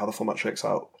excited to see how the format shakes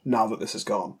out now that this is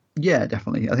gone. Yeah,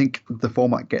 definitely. I think the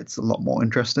format gets a lot more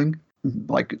interesting.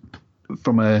 Like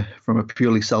from a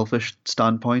purely selfish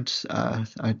standpoint,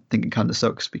 I think it kind of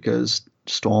sucks because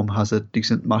Storm has a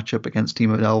decent matchup against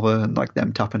Team Delver, and like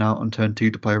them tapping out on turn 2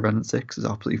 to play Renin 6 is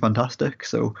absolutely fantastic.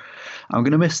 So I'm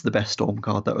going to miss the best Storm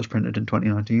card that was printed in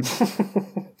 2019.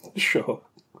 Sure.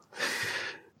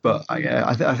 But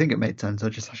I think it made sense. I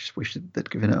just wish they'd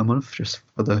given it a month just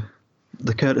for the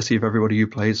courtesy of everybody who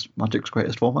plays Magic's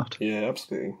greatest format. Yeah,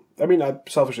 absolutely. I mean,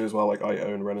 selfishly as well, like I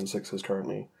own Renin 6s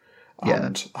currently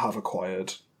and have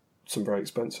acquired some very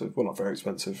expensive, well, not very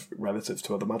expensive relative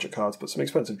to other Magic cards, but some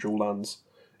expensive dual lands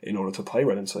in order to play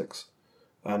Renin 6.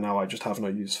 And now I just have no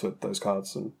use for those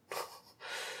cards, and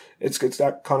it's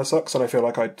that kind of sucks. And I feel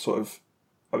like I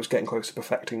was getting close to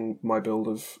perfecting my build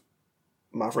of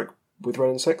Maverick with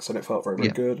Renin 6, and it felt very, very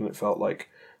good, and it felt like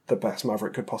the best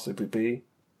Maverick could possibly be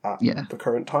at the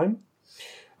current time.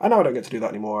 And now I don't get to do that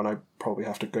anymore, and I probably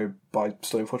have to go buy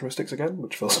Stoneforge Mystics again,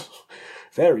 which feels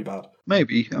very bad.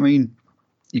 Maybe. I mean,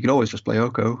 you could always just play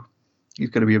Oko.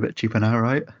 He's going to be a bit cheaper now,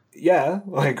 right? Yeah,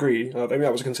 I agree. I mean,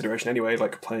 that was a consideration anyway,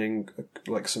 like playing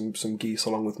like some Geese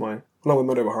along with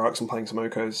Noble Hierarchs and playing some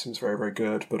Okos seems very, very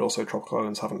good, but also Tropical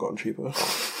Islands haven't gotten cheaper.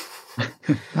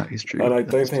 That is true. And I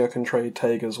don't think I can trade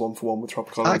Taegers 1-for-1 with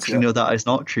Tropical Islands. Actually, no, that is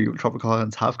not true. Tropical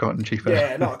Islands have gotten cheaper.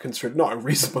 Yeah, not a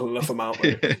reasonable enough amount.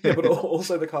 Yeah, but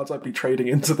also the cards I'd be trading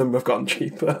into them have gotten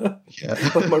cheaper. Yeah.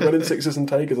 My Renin 6s and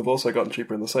Taegers have also gotten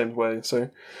cheaper in the same way. So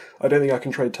I don't think I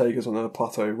can trade Taegers on a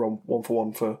plateau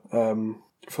 1-for-1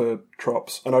 for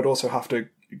Trops. And I'd also have to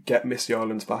get Misty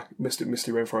Islands back, Misty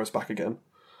Rainforest back again.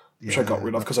 Which I got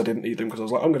rid of because I didn't need them, because I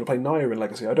was like, I'm going to play Naya in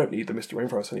Legacy. I don't need the Misty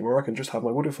Rainforest anymore. I can just have my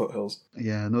Wooded Foothills.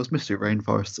 Yeah, and those Misty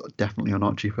Rainforests definitely are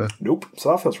not cheaper. Nope. So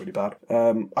that feels really bad.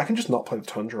 I can just not play the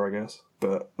Tundra, I guess,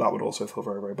 but that would also feel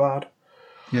very, very bad.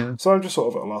 Yeah. So I'm just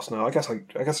sort of at a loss now. I guess I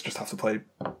just have to play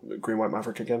Green White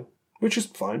Maverick again, which is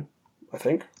fine, I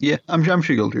think. Yeah, I'm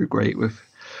sure you'll do great with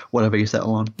whatever you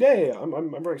settle on. Yeah.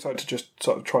 I'm very excited to just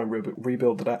sort of try and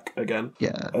rebuild the deck again.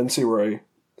 Yeah. And see where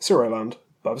I land.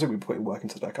 But obviously, we're putting work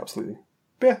into the deck, absolutely.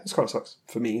 But yeah, this kind of sucks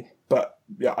for me. But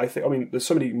yeah, I mean, there's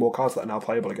so many more cards that are now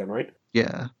playable again, right?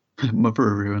 Yeah.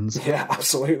 Mother of Ruins. Yeah,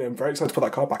 absolutely. I'm very excited to put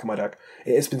that card back in my deck.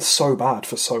 It has been so bad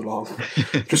for so long.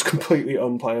 Just completely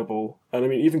unplayable. And I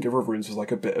mean, even Giver of Runes was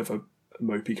like a bit of a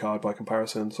mopey card by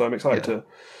comparison. So I'm excited to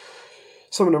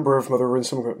some number of Mother of Runes,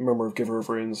 some number of Giver of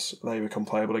Runes, they become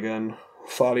playable again.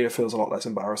 Thalia feels a lot less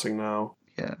embarrassing now.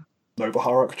 Yeah. Nova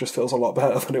Harrock just feels a lot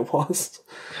better than it was.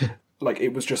 I think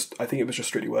it was just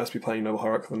strictly worse to be playing Nova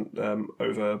Harrock than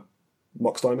over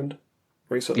Mox Diamond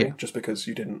recently, just because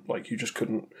you just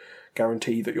couldn't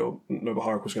guarantee that your Nova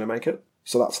Harrock was going to make it.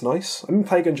 So that's nice. I mean,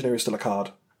 Plague Engineer is still a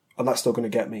card, and that's still going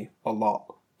to get me a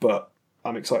lot, but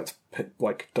I'm excited to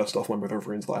dust off my Mother of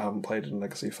Runes that I haven't played in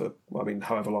Legacy for,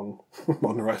 however long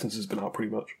Modern Horizons has been out,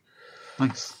 pretty much.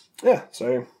 Nice. Yeah,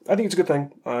 so I think it's a good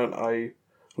thing, and I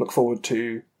look forward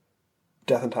to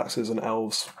Death and Taxes and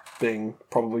Elves being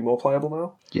probably more playable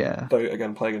now. Yeah. Though,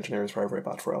 again, Plague Engineer is very, very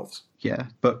bad for Elves. Yeah,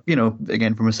 but,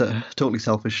 again, from a totally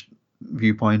selfish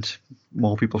viewpoint,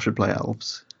 more people should play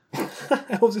Elves.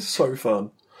 Elves is so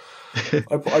fun.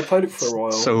 I played it for a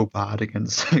while. So bad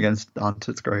against Ant,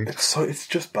 it's great. It's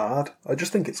just bad. I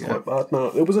just think it's quite bad. No,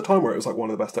 there was a time where it was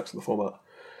one of the best decks of the format.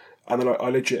 And then I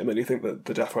legitimately think that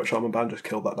the Deathrite Shaman ban just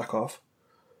killed that deck off.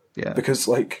 Yeah. Because,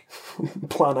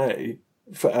 Plan A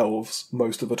for Elves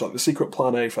most of the time, the secret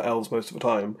Plan A for Elves most of the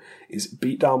time is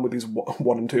beat down with these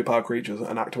 1 and 2 power creatures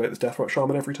and activate this Deathrite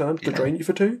Shaman every turn to drain you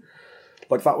for 2.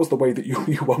 That was the way that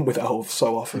you won with Elves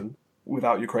so often,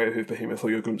 without your Creative Hoof Behemoth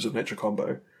or your Glimpse of Nature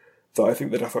combo. So I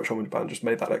think the Deathrite Shaman ban just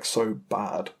made that deck so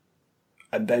bad.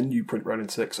 And then you print Ronin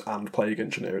 6 and Plague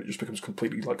Engineer, it just becomes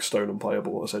completely stone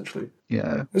unplayable, essentially.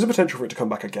 Yeah. There's a potential for it to come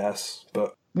back, I guess,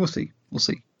 but We'll see.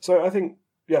 So I think,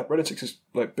 Ronin 6 is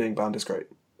being banned is great.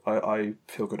 I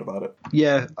feel good about it.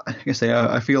 Yeah,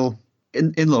 I feel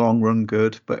in the long run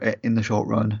good, but in the short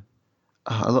run,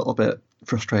 a little bit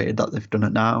frustrated that they've done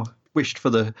it now. Wished for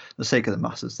the sake of the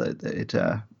masses that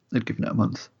they'd given it a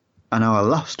month. And our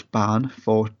last ban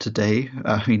for today,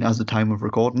 as the time of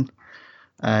recording,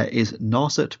 is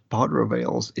Narset Barter of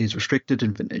Veils is restricted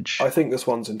in Vintage. I think this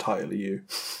one's entirely you.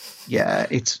 Yeah,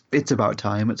 it's about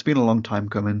time. It's been a long time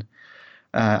coming.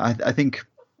 I think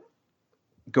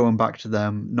going back to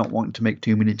them not wanting to make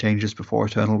too many changes before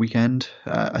Eternal Weekend,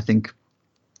 I think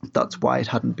that's why it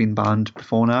hadn't been banned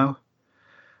before now.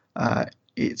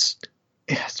 It's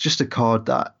just a card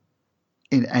that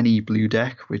in any blue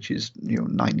deck, which is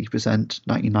 90%,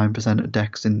 99% of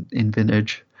decks in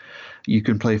Vintage, you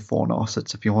can play 4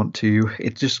 Narsets if you want to.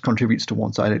 It just contributes to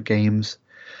one-sided games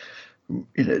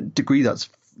in a degree that's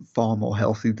far more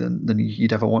healthy than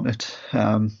you'd ever want it.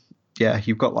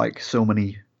 You've got so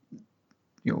many,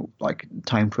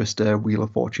 Time Twister, Wheel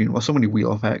of Fortune, so many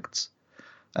wheel effects.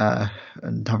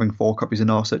 And having 4 copies of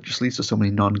Narset just leads to so many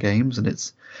non-games, and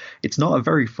it's not a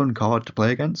very fun card to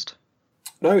play against.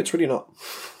 No, it's really not.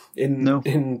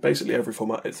 In basically every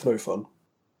format, it's no fun.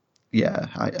 Yeah,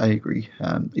 I agree.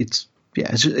 It's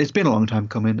been a long time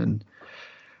coming, and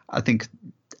I think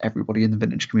everybody in the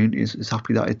Vintage community is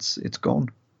happy that it's gone.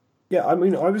 Yeah, I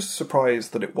mean, I was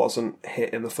surprised that it wasn't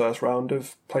hit in the first round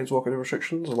of Planeswalker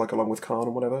restrictions, or along with Karn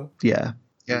or whatever. Yeah,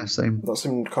 same. That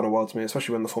seemed kind of wild to me,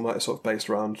 especially when the format is sort of based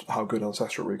around how good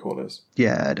Ancestral Recall is.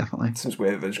 Yeah, definitely. It seems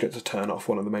weird that they just get to turn off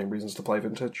one of the main reasons to play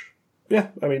Vintage. Yeah,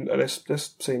 I mean,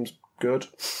 this seems good.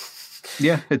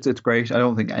 Yeah, it's great. I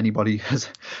don't think anybody has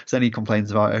any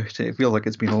complaints about it. It feels like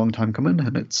it's been a long time coming,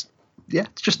 and it's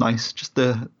just nice. Just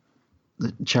the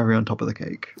cherry on top of the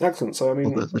cake. Excellent. So I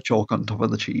mean, or the chalk on top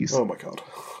of the cheese. Oh my god!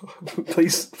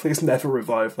 please never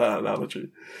revive that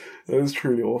analogy. It was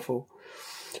truly awful.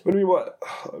 But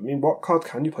what card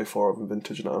can you play 4 of in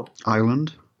Vintage now?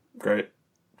 Island. Great.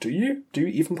 Do you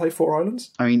even play 4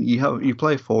 islands? I mean, you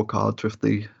play 4 cards with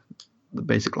the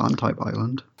basic land type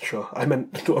island. Sure. I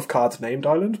meant not of cards named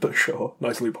island, but sure.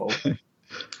 Nice loophole.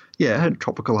 Yeah,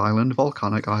 tropical island,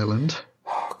 volcanic island.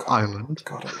 Oh, God. Island.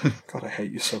 God, I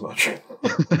hate you so much.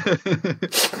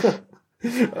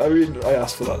 I mean, I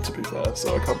asked for that, to be fair,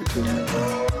 so I can't be too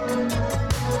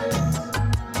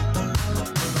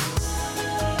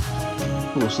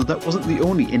Cool, so that wasn't the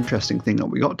only interesting thing that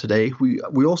we got today. We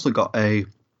also got an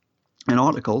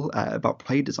article about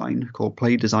play design called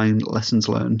Play Design Lessons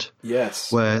Learned. Yes.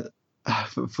 Where,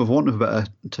 for want of a better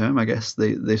term, I guess,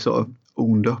 they sort of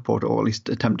owned up, or at least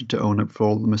attempted to own up for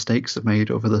all the mistakes they've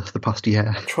made over the past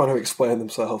year. Trying to explain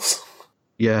themselves.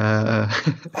 Yeah.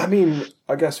 I mean,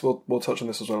 I guess we'll touch on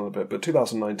this as well in a bit, but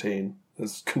 2019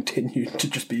 has continued to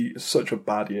just be such a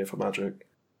bad year for Magic.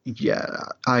 Yeah,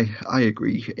 I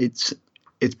agree. It's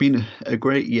been a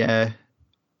great year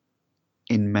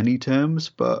in many terms,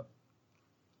 but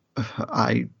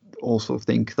I also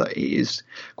think that it is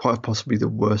quite possibly the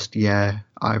worst year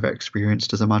I've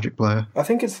experienced as a Magic player. I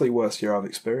think it's the worst year I've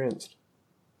experienced.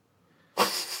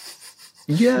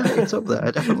 Yeah, it's up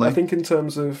there, definitely. I think in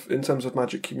terms of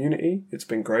Magic community, it's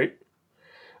been great.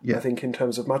 Yeah. I think in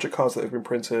terms of Magic cards that have been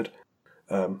printed,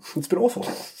 it's been awful.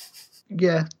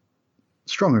 Yeah,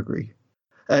 strong agree.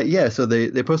 So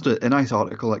they posted a nice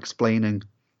article explaining,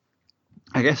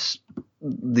 I guess,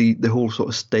 the whole sort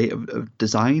of state of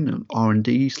design and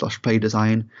R&D / play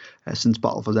design since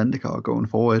Battle for Zendikar going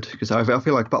forward. Because I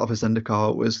feel like Battle for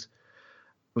Zendikar was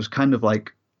kind of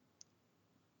like,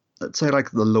 let's say, like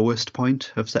the lowest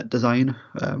point of set design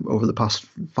over the past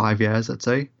 5 years, I'd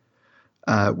say,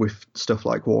 with stuff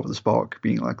like War of the Spark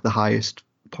being like the highest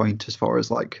point as far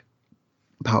as like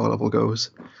power level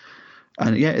goes.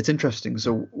 And yeah, it's interesting.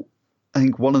 So I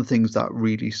think one of the things that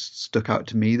really stuck out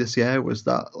to me this year was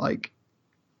that like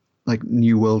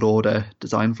New World Order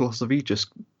design philosophy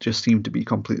just seemed to be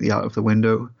completely out of the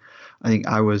window. I think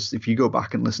if you go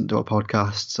back and listen to our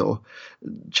podcasts or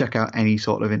check out any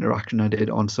sort of interaction I did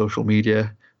on social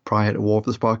media prior to War of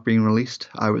the Spark being released,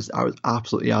 I was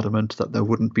absolutely adamant that there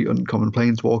wouldn't be uncommon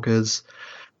planeswalkers,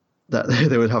 that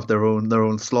they would have their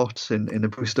own slots in a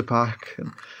booster pack,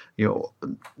 and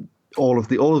all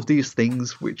of these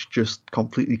things which just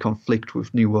completely conflict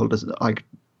with New World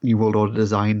Order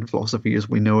design philosophy as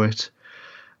we know it.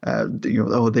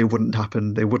 They wouldn't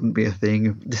happen, they wouldn't be a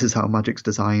thing. This is how Magic's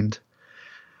designed,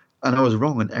 and I was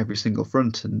wrong on every single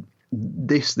front. And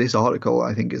this article,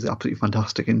 I think, is absolutely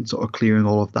fantastic in sort of clearing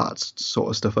all of that sort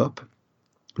of stuff up.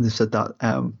 They said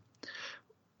that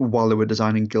while they were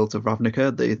designing Guilds of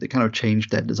Ravnica, they kind of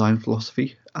changed their design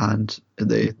philosophy, and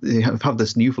they have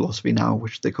this new philosophy now,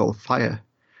 which they call FIRE,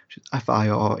 which is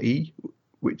FIRE,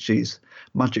 which is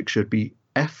Magic should be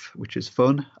F, which is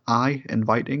fun, I,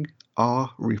 inviting,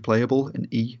 R, replayable, and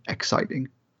E, exciting.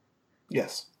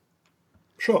 Yes.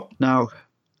 Sure. Now,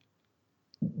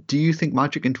 do you think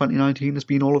Magic in 2019 has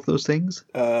been all of those things?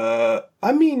 I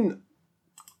mean,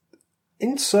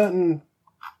 in certain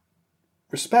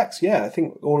respects, yeah, I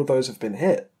think all of those have been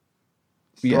hit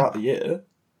throughout the year.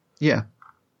 Yeah.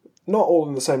 Not all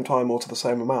in the same time or to the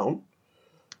same amount.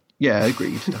 Yeah,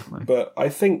 agreed, definitely. But I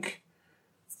think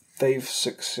they've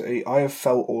succeeded. I have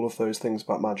felt all of those things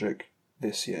about Magic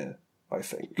this year, I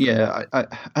think. Yeah,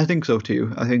 I think so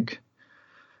too. I think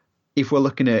if we're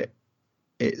looking at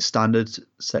it standard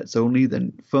sets only,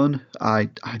 then fun. I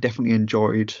definitely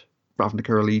enjoyed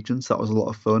Ravnica Allegiance. That was a lot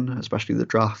of fun, especially the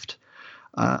draft.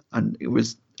 And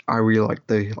I really liked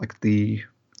the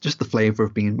flavor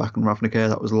of being back in Ravnica.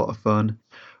 That was a lot of fun.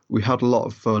 We had a lot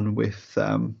of fun with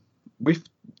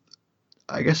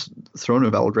I guess Throne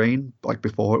of Eldraine, like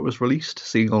before it was released,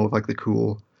 seeing all of like the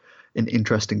cool and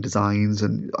interesting designs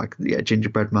and like the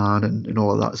Gingerbread Man and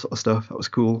all of that sort of stuff. That was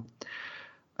cool.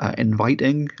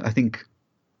 Inviting, I think,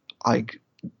 like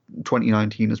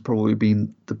 2019 has probably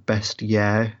been the best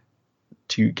year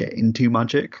to get into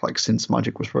Magic, like since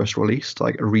Magic was first released.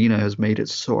 Like Arena has made it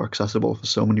so accessible for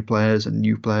so many players and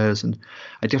new players, and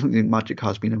I definitely think Magic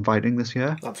has been inviting this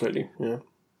year. Absolutely, yeah.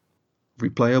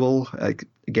 Replayable, like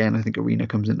again, I think Arena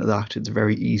comes into that. It's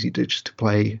very easy to just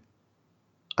play,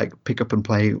 like pick up and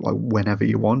play like whenever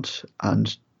you want,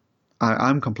 and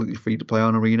I'm completely free to play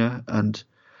on Arena, and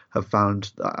have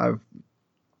found that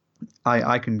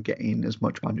I can get in as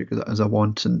much Magic as I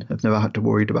want, and have never had to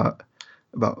worry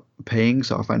about paying,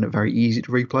 so I find it very easy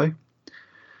to replay.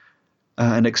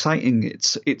 And exciting,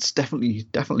 it's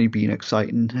definitely been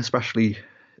exciting, especially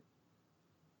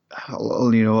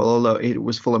although it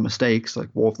was full of mistakes, like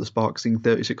War of the Spark, seeing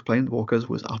 36 Planeswalkers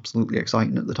was absolutely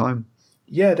exciting at the time.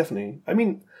 Yeah, definitely. I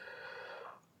mean,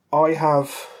 I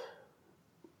have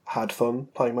had fun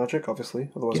playing Magic,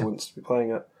 obviously, otherwise I wouldn't be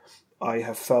playing it. I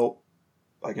have felt,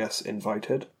 I guess,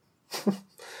 invited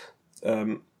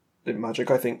in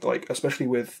Magic. I think, like, especially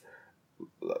with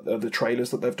the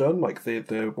trailers that they've done, like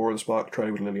the War of the Spark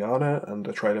trailer with Liliana and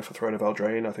the trailer for Throne of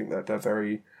Eldraine, I think that they're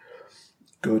very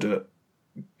good at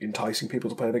enticing people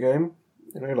to play the game.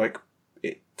 Like,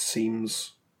 it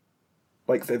seems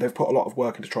like they've put a lot of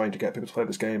work into trying to get people to play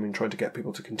this game and trying to get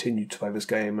people to continue to play this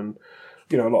game. And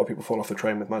a lot of people fall off the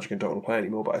train with Magic and don't want to play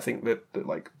anymore. But I think that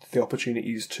like the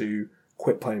opportunities to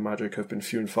quit playing Magic have been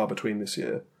few and far between this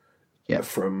year. Yeah.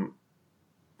 From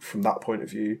that point of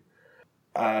view,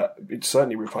 it's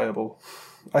certainly replayable.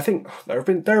 I think there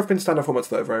have been standard formats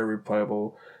that are very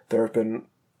replayable. There have been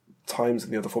times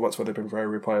in the other formats where they've been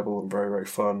very replayable and very, very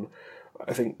fun.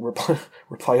 I think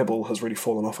replayable has really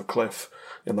fallen off a cliff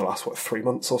in the last, 3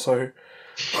 months or so.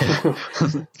 Yeah.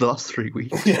 The last 3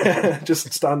 weeks. Yeah,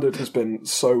 just Standard has been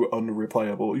so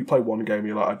unreplayable. You play one game,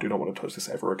 you're like, I do not want to touch this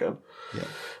ever again. Yeah.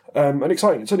 And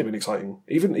exciting. It's only been exciting.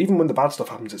 Even when the bad stuff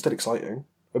happens, it's still exciting.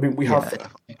 I mean, we have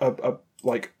a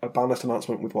banlist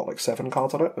announcement with 7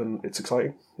 cards on it, and it's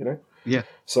exciting, you know? Yeah.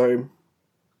 So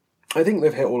I think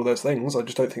they've hit all of those things. I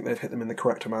just don't think they've hit them in the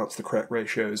correct amounts, the correct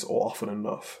ratios, or often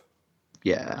enough.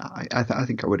 Yeah, I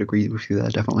think I would agree with you there,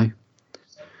 definitely.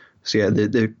 So yeah,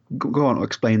 they go on to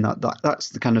explain that's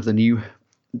the kind of the new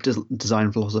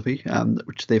design philosophy,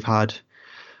 which they've had,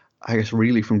 I guess,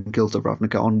 really from Guilds of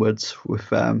Ravnica onwards,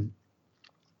 with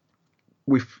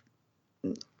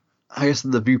I guess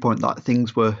the viewpoint that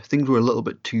things were a little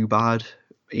bit too bad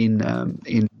in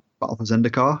Battle for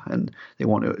Zendikar, and they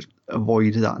want to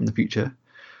avoid that in the future.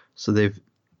 So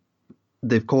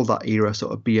they've called that era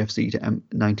sort of BFZ to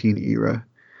M19 era.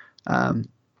 And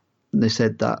they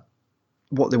said that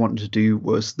what they wanted to do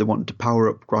was they wanted to power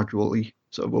up gradually,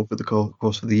 sort of over the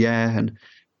course of the year, and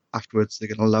afterwards they're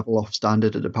going to level off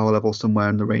Standard at a power level somewhere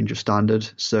in the range of Standard,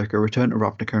 circa Return to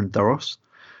Ravnica and Theros.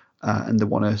 And they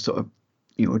want to sort of,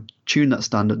 tune that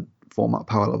Standard format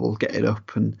power level, get it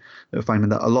up, and they're finding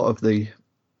that a lot of the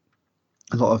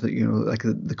like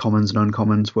the commons and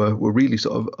uncommons were really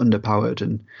sort of underpowered,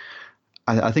 and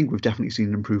I think we've definitely seen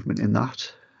an improvement in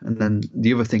that. And then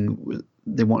the other thing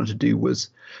they wanted to do was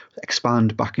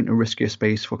expand back into riskier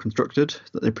space for Constructed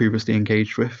that they previously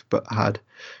engaged with but had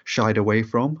shied away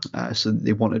from. So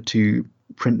they wanted to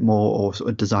print more or sort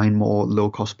of design more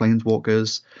low-cost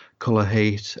Planeswalkers, colour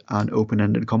hate, and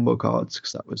open-ended combo cards,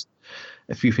 because that was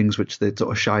a few things which they'd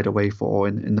sort of shied away for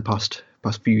in the past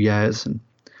few years. And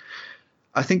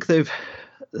I think they've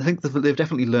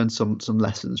definitely learned some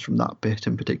lessons from that bit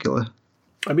in particular.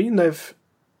 I mean,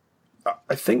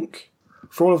 I think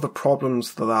for all of the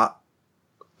problems that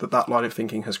line of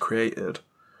thinking has created,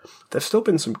 there's still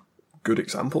been some good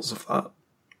examples of that.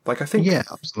 I think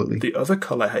absolutely. The other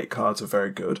colour hate cards are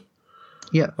very good.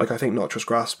 Yeah. I think Noxious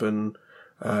Grasp and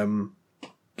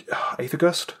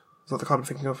Aethergust, is that the card I'm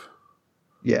thinking of?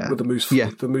 Yeah. With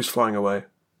the moose flying away.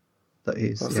 That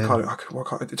is. That's the card.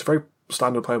 It's a very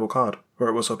standard playable card, or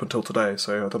it was up until today,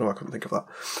 so I don't know why I couldn't think of that.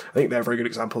 I think they're very good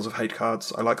examples of hate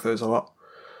cards. I like those a lot.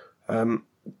 Again,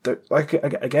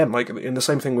 in the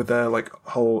same thing with their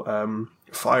whole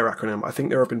FIRE acronym, I think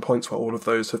there have been points where all of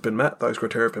those have been met, those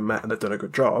criteria have been met, and they've done a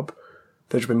good job.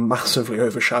 They've been massively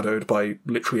overshadowed by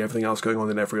literally everything else going on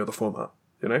in every other format,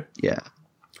 Yeah.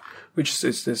 Which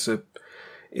is a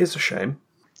shame.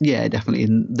 Yeah, definitely.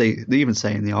 And they even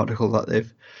say in the article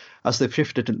that as they've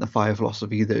shifted into the FIRE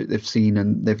philosophy, they've seen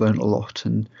and they've learned a lot,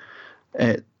 and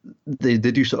they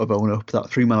do sort of own up that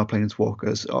 3-mana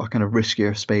Planeswalkers are kind of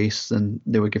riskier space than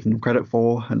they were giving them credit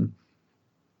for, and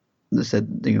they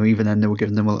said, even then they were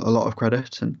giving them a lot of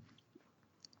credit, and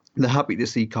they're happy to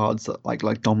see cards that like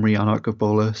Domri, Anarch of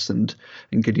Bolas, and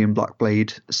Gideon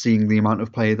Blackblade seeing the amount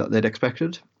of play that they'd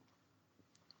expected.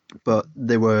 But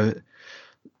they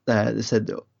said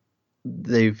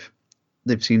they've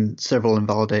seen several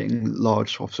invalidating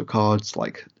large swaps of cards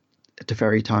like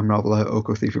Teferi, Time Raveler,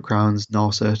 Oko, Thief of Crowns,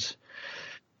 Narset,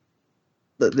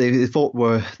 that they thought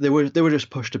they were just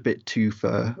pushed a bit too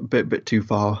far,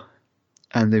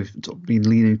 and they've sort of been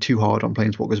leaning too hard on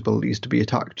Planeswalkers' abilities to be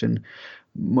attacked and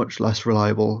much less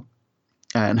reliable,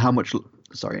 and how much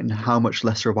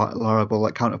less reliable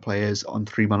counterplay is on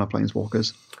 3-mana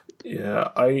Planeswalkers. Yeah,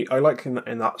 I like in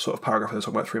that sort of paragraph they're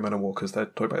talking about 3-mana walkers. They're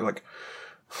talking about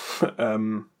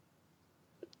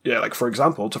for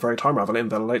example, Teferi Time Raveler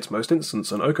invalidates most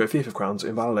instants, and Oko Thief of Crowns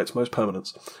invalidates most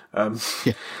permanents.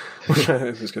 Which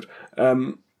is good.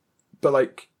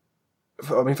 But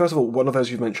first of all, one of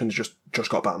those you've mentioned just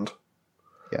got banned.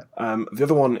 Yeah. The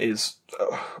other one is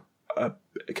a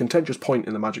contentious point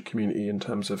in the Magic community in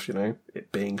terms of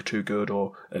it being too good,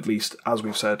 or at least, as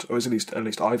we've said, or at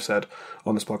least I've said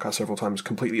on this podcast several times,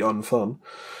 completely unfun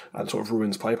and sort of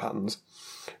ruins play patterns.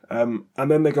 And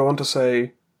then they go on to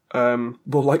say,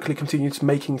 we'll likely continue to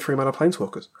making 3-mana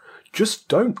Planeswalkers. Just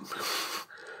don't.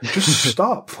 Just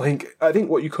stop. I think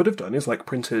what you could have done is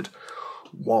printed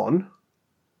one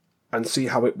and see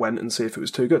how it went and see if it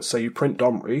was too good. Say you print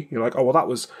Domri, you're like, oh, well, that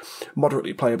was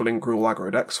moderately playable in Gruul aggro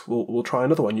decks. We'll try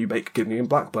another one. You make Gideon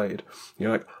Blackblade.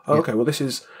 You're like, oh, okay, well, this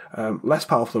is less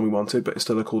powerful than we wanted, but it's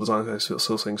still a cool design, so it's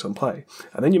still seeing some play.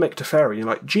 And then you make Teferi, you're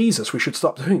like, Jesus, we should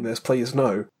stop doing this, please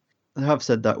no. They have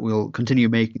said that we'll continue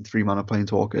making 3-mana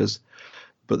Planeswalkers,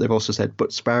 but they've also said,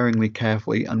 but sparingly,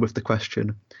 carefully, and with the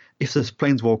question, if this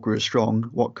planeswalker is strong,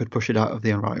 what could push it out of the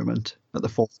environment at the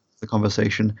forefront of the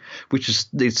conversation? Which is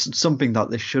it's something that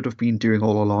they should have been doing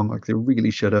all along. Like they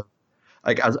really should have.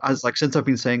 Like as like since I've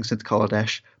been saying since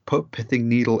Kaladesh, put Pithing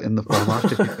Needle in the format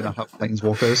if you're gonna have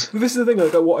planeswalkers. This is the thing.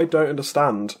 Like, what I don't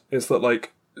understand is that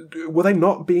like, were they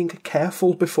not being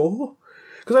careful before?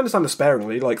 Because I understand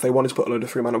sparingly, like they wanted to put a load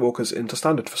of 3-mana walkers into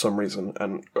standard for some reason,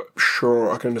 and sure,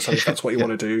 I can understand if that's what you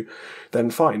want to do, then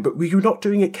fine. But were you not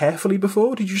doing it carefully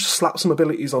before? Did you just slap some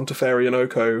abilities onto Fairy and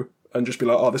Oko and just be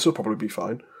like, oh, this will probably be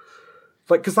fine?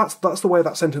 Like, because that's the way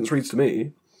that sentence reads to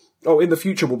me. Oh, in the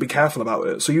future we'll be careful about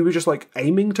it. So you were just like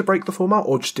aiming to break the format,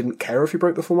 or just didn't care if you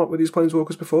broke the format with these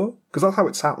planeswalkers before? Because that's how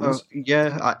it sounds.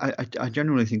 Yeah, I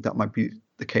genuinely think that might be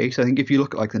the case. I think if you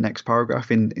look at like the next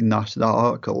paragraph in that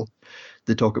article,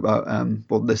 they talk about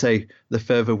they say the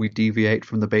further we deviate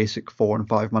from the basic 4 and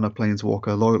 5 mana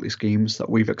planeswalker loyalty schemes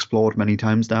that we've explored many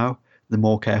times now, the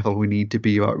more careful we need to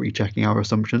be about rechecking our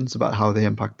assumptions about how they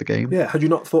impact the game. Yeah, had you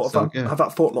not thought of that? Yeah. Had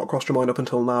that thought not crossed your mind up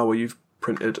until now, where you've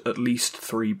printed at least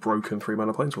 3 broken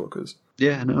 3-mana planeswalkers?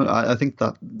 Yeah, no, I think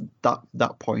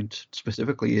that point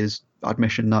specifically is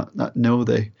admission that no,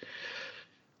 they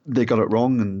got it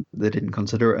wrong and they didn't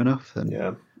consider it enough. And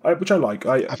yeah, which I like.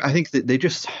 I think that they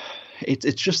just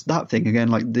it's just that thing again.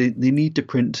 Like they need to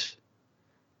print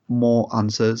more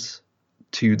answers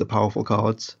to the powerful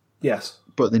cards. Yes,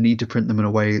 but they need to print them in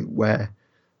a way where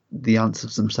the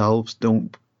answers themselves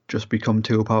don't just become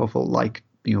too powerful, like,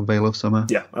 you know, Veil of Summer.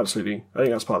 Yeah, absolutely. I think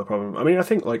that's part of the problem. I mean, I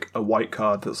think like a white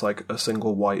card that's like a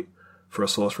single white for a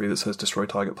sorcery that says destroy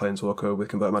target planeswalker with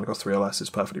convert mana cost 3 or less is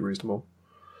perfectly reasonable.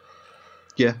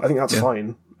 Yeah, I think that's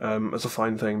fine. It's a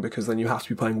fine thing, because then you have to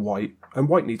be playing white, and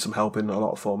white needs some help in a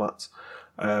lot of formats.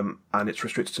 And it's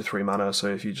restricted to 3 mana, so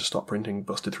if you just stop printing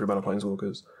busted 3-mana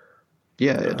planeswalkers,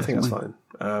 yeah, I think that's fine.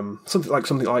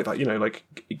 Something like that, you know, like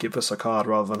give us a card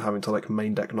rather than having to like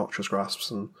main deck Noxious Grasps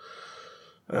and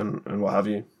what have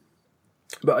you.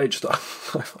 But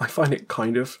I find it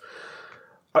kind of.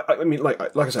 I mean, like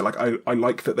I said, like I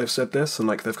like that they've said this, and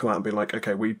like they've come out and been like,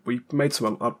 okay, we made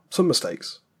some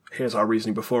mistakes. Here's our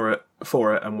reasoning for it,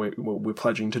 and we're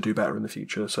pledging to do better in the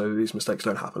future, so these mistakes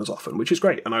don't happen as often, which is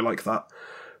great, and I like that.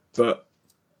 But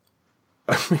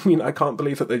I mean, I can't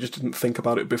believe that they just didn't think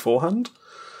about it beforehand.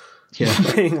 Yeah,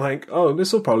 being like, oh,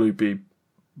 this will probably be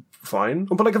fine,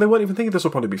 but like they weren't even thinking this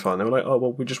will probably be fine. They were like, oh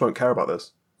well, we just won't care about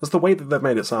this. That's the way that they've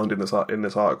made it sound in this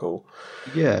article.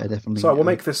 Yeah, definitely. So we'll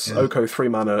make this Oko 3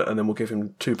 mana, and then we'll give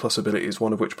him 2+ abilities,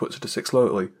 one of which puts it to 6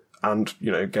 loyalty, and,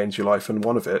 you know, gains your life, and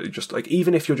one of it just like,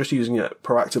 even if you're just using it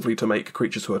proactively to make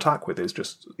creatures to attack with, is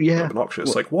just obnoxious.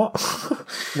 Well, like what?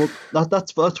 Well,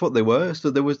 that's what they were. So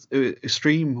there was a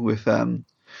stream with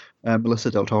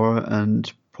Melissa Del Toro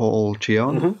and Paul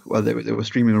Cheon, where they were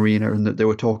streaming Arena, and they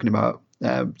were talking about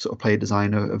sort of play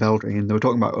design of Eldring, and they were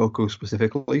talking about Oko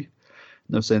specifically.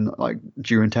 And they were saying that, like,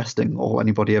 during testing, all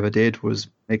anybody ever did was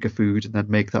make a food and then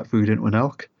make that food into an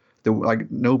elk. Like,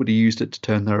 nobody used it to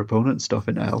turn their opponent's stuff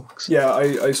into elks. Yeah,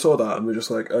 I saw that, and we're just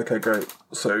like, okay, great.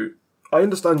 So I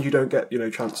understand you don't get, you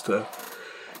know, chance to,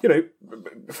 you know,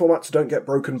 formats don't get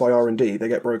broken by R&D. They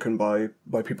get broken by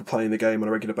people playing the game on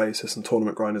a regular basis and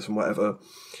tournament grinders and whatever.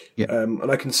 Yeah.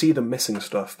 And I can see them missing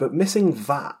stuff, but missing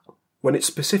that when it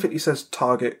specifically says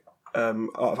target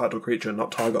artifact or creature,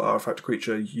 not target artifact or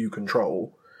creature you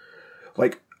control,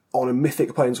 like on a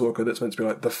mythic planeswalker that's meant to be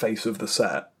like the face of the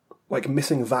set, like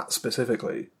missing that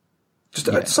specifically. Just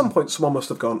at some point, someone must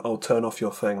have gone, "Oh, turn off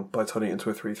your thing by turning it into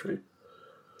a 3/3."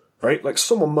 Right? Like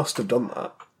someone must have done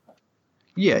that.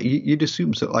 Yeah, you'd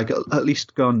assume so. Like at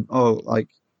least gone, oh, like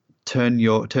turn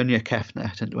your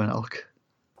Kefnet into an elk.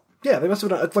 Yeah, they must have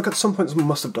done. Like at some point, someone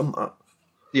must have done that.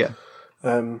 Yeah.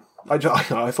 I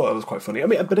thought that was quite funny. I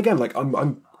mean, but again, like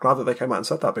I'm glad that they came out and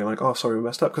said that, being like, "Oh, sorry, we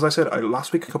messed up." Because I said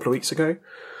last week, a couple of weeks ago,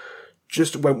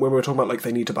 just when we were talking about like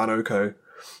they need to ban Oko.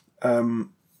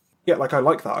 Yeah, like I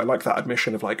like that. I like that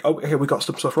admission of like, oh, here we got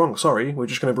some stuff wrong. Sorry, we're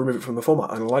just going to remove it from the format.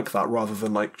 And I like that rather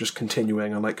than like just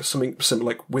continuing and like something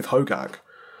similar like with Hogak,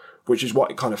 which is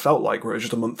what it kind of felt like, where it was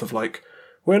just a month of like,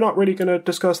 we're not really going to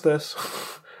discuss this.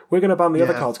 We're going to ban the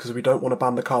other cards because we don't want to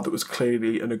ban the card that was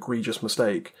clearly an egregious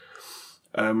mistake.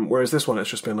 Whereas this one,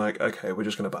 it's just been like, okay, we're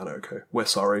just going to ban Oko. We're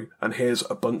sorry. And here's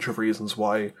a bunch of reasons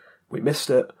why we missed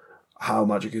it, how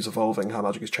Magic is evolving, how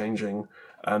Magic is changing,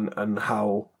 and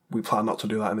how we plan not to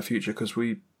do that in the future because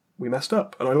we messed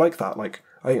up. And I like that. Like,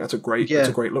 I think that's a great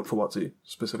look for WotC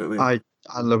specifically. I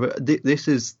love it. This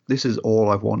is all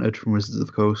I've wanted from Wizards of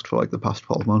the Coast for like the past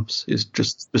 12 months, is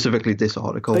just specifically this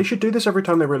article. They should do this every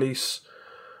time they release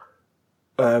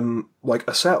like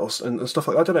a set and stuff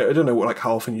like that. I don't know like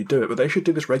how often you do it, but they should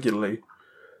do this regularly.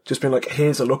 Just being like,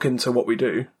 here's a look into what we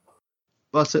do.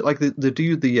 that's it. Like they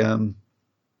do the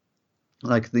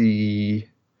like the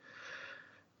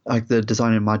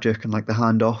design and magic and like the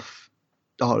handoff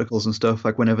articles and stuff.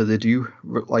 Like whenever they do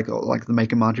like the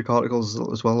Making Magic articles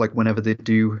as well. Like whenever they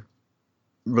do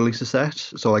release a set,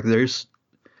 so like there is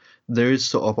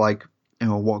sort of like, you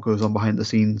know, what goes on behind the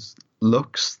scenes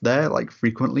looks there like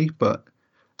frequently, but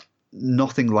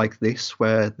nothing like this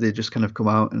where they just kind of come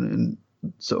out and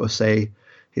sort of say,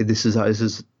 hey, this is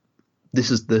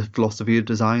the philosophy of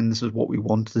design, this is what we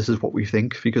want, this is what we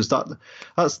think, because that's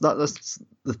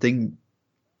the thing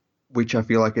which I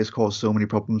feel like has caused so many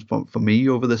problems for me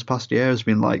over this past year, has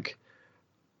been like,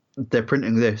 they're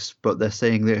printing this but they're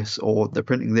saying this, or they're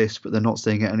printing this but they're not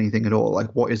saying anything at all. Like,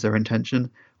 what is their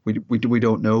intention? We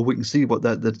don't know. We can see what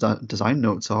the design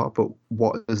notes are, but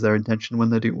what is their intention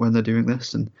when they're doing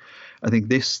this? And I think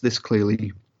this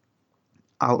clearly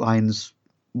outlines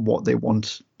what they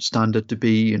want Standard to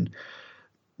be, and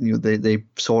you know, they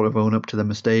sort of own up to their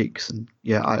mistakes. And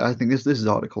yeah, I think this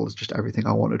article is just everything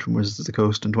I wanted from Wizards of the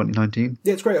Coast in 2019.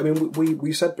 Yeah, it's great. I mean,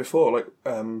 we said before, like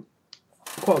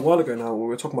quite a while ago now, when we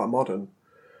were talking about Modern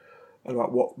and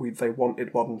about what they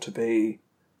wanted Modern to be.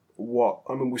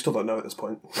 I mean, we still don't know at this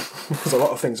point because a lot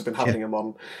of things have been happening in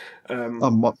Modern.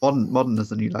 Modern is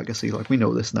the new legacy. Like, we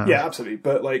know this now. Yeah, absolutely.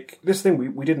 But like this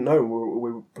thing, we didn't know.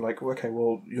 We were like, okay,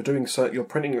 well, you're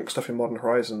printing stuff in Modern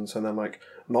Horizons, and then like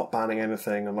not banning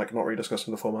anything, and like not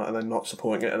rediscussing the format, and then not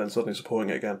supporting it, and then suddenly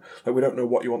supporting it again. Like, we don't know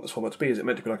what you want this format to be. Is it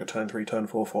meant to be like a turn 3, turn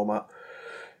 4 format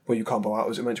where you combo out?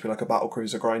 Is it meant to be like a battle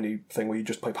cruiser grindy thing where you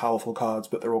just play powerful cards,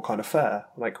 but they're all kind of fair?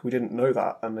 Like, we didn't know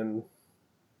that, and then.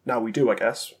 Now we do, I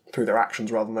guess, through their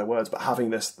actions rather than their words. But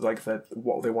having this, like,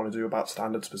 what they want to do about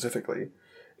Standard specifically,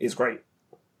 is great.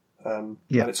 And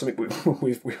it's something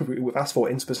we've asked for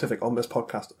in specific on this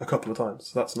podcast a couple of times.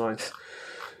 So that's nice.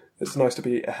 It's nice to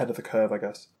be ahead of the curve, I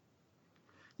guess.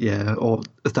 Yeah, or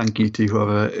a thank you to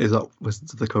whoever is at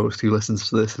Wizards of the Coast who listens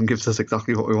to this and gives us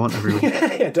exactly what we want every week.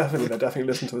 Yeah, definitely. They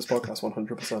definitely listen to this podcast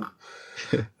 100%.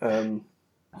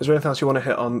 Is there anything else you want to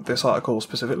hit on this article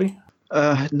specifically?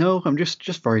 No, I'm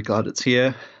just very glad it's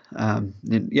here.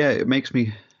 Yeah, it makes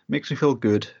me feel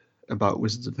good about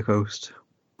Wizards of the Coast.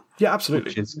 Yeah,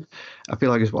 absolutely. I feel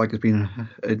like it's been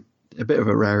a bit of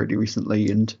a rarity recently,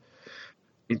 and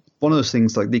it's one of those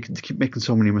things, like, they keep making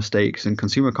so many mistakes, and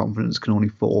consumer confidence can only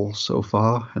fall so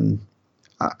far. And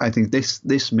I think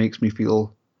this makes me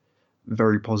feel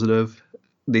very positive.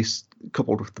 This,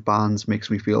 coupled with the bans, makes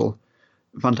me feel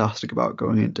fantastic about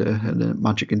going into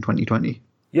Magic in 2020.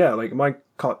 Yeah, like my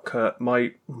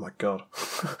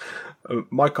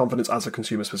confidence as a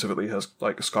consumer specifically has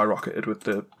like skyrocketed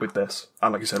with this,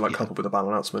 and like you said, like coupled with the ban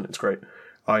announcement, it's great.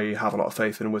 I have a lot of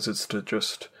faith in Wizards to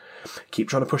just keep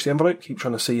trying to push the envelope, keep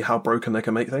trying to see how broken they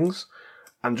can make things,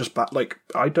 and just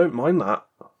I don't mind that,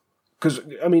 because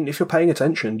I mean, if you're paying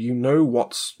attention, you know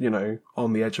what's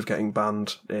on the edge of getting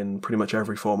banned in pretty much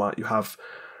every format. You have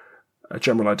a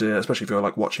general idea, especially if you're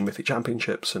like watching Mythic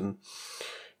Championships and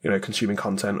consuming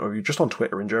content, or you're just on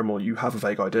Twitter in general, you have a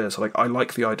vague idea. So, like, I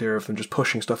like the idea of them just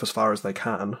pushing stuff as far as they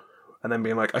can, and then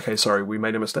being like, okay, sorry, we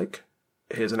made a mistake.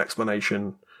 Here's an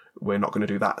explanation. We're not going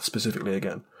to do that specifically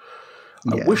again.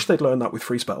 Yeah. I wish they'd learned that with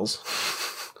free spells.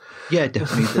 Yeah,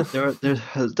 definitely.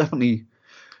 There's definitely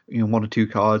one or two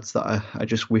cards that I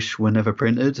just wish were never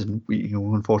printed, and we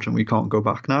unfortunately we can't go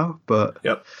back now. But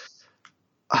yep.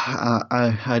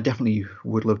 I definitely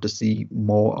would love to see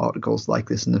more articles like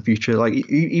this in the future. Like,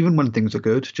 even when things are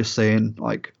good, just saying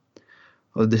like,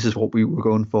 oh, this is what we were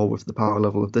going for with the power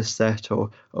level of this set, or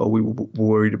we were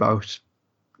worried about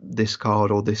this card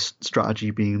or this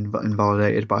strategy being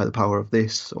invalidated by the power of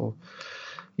this. Or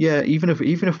yeah, even if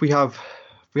we have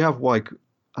like,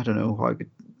 I don't know, like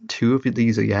 2 of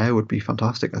these a year would be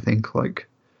fantastic. I think, like,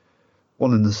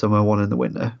 one in the summer, one in the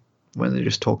winter, when they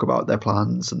just talk about their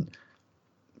plans. And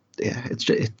yeah, it's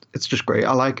just great.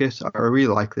 I like it. I really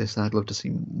like this, and I'd love to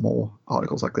see more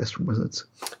articles like this from Wizards.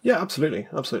 Yeah, absolutely.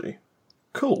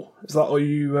 Cool. Is that all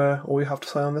you have to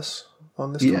say on this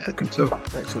topic? Yeah, I think so.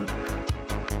 Excellent.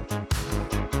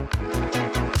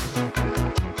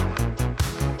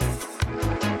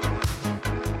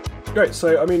 Great.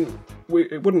 So, I mean,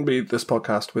 it wouldn't be this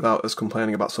podcast without us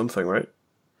complaining about something, right?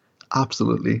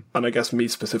 Absolutely. And I guess me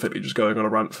specifically just going on a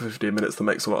rant for 15 minutes that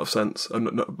makes a lot of sense,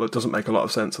 and it doesn't make a lot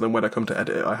of sense, and then when I come to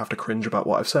edit it, I have to cringe about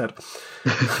what I've said.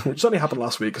 Which only happened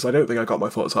last week, because I don't think I got my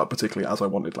thoughts out particularly as I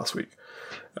wanted last week.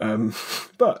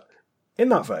 But in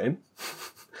that vein,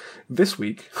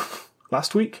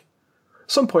 last week,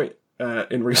 some point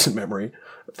in recent memory,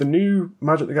 the new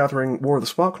Magic the Gathering War of the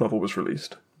Spark novel was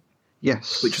released.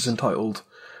 Yes. Which is entitled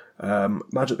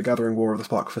Magic the Gathering War of the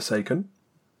Spark Forsaken.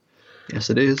 Yes,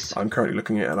 it is. I'm currently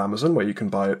looking at it on Amazon, where you can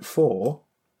buy it for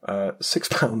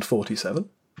 £6.47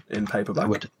 in paperback. I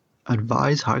would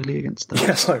advise highly against that.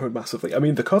 Yes, I would massively. I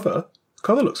mean, the cover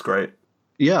looks great.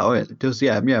 Yeah, it does.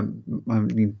 Yeah. I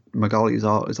mean, Magali's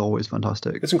art is always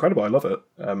fantastic. It's incredible. I love it.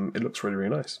 It looks really,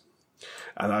 really nice.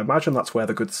 And I imagine that's where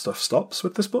the good stuff stops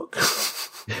with this book.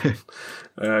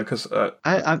 Because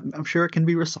I'm sure it can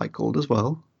be recycled as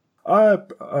well.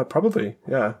 Probably,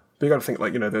 yeah. But you got to think,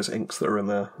 like, those inks that are in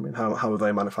there. I mean, how are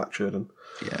they manufactured and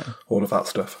all of that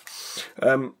stuff.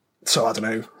 So I don't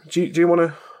know. Do you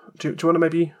want to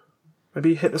maybe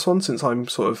hit this one, since I'm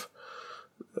sort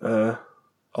of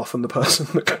often the person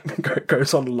that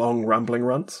goes on long rambling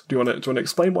rants? Do you want to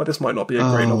explain why this might not be a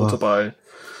great novel to buy?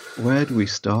 Where do we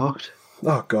start?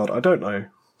 Oh God, I don't know.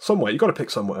 Somewhere, you got to pick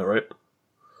somewhere, right?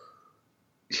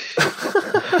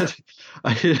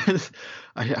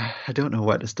 I don't know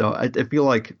where to start. I feel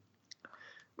like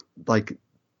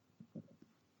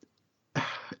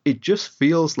it just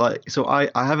feels like, so I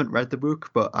haven't read the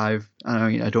book, but I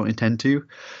don't intend to.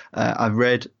 I've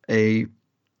read a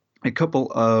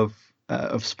couple of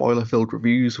spoiler-filled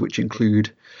reviews, which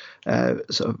include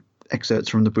sort of excerpts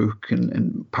from the book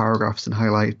and paragraphs and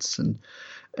highlights and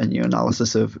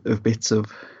analysis of bits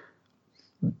of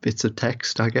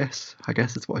text. I guess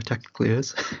that's what it technically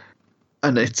is.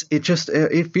 And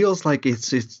it feels like it's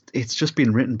just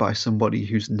been written by somebody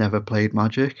who's never played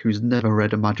Magic, who's never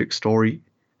read a Magic story,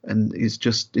 and is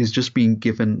just being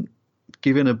given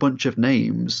a bunch of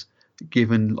names,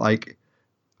 given like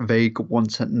a vague one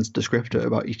sentence descriptor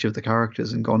about each of the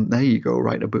characters, and gone, there you go,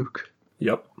 write a book.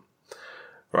 Yep.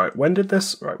 Right. When did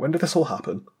this all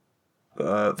happen?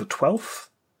 The 12th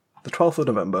of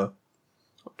November,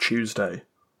 Tuesday.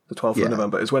 The 12th of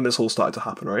November is when this all started to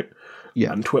happen, right?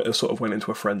 Yeah. And Twitter sort of went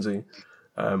into a frenzy.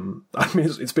 I mean,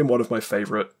 it's been one of my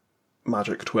favourite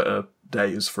Magic Twitter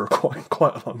days for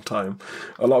quite a long time.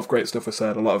 A lot of great stuff was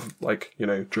said. A lot of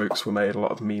jokes were made. A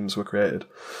lot of memes were created.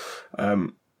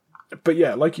 But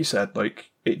yeah, like you said,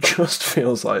 like it just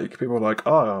feels like people are like,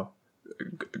 "Oh,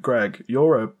 Greg,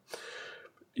 you're a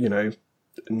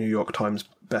New York Times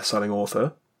best-selling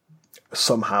author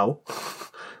somehow."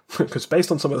 Because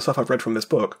based on some of the stuff I've read from this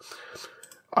book,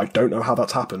 I don't know how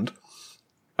that's happened.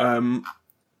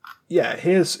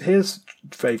 Here's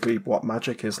vaguely what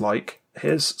Magic is like.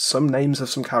 Here's some names of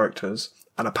some characters,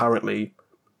 and apparently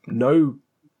no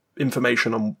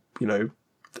information on,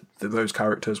 those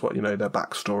characters, what, their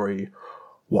backstory,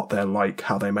 what they're like,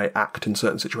 how they may act in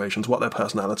certain situations, what their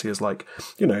personality is like.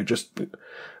 I guess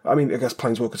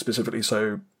Planeswalker specifically,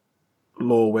 so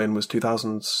Lorwyn was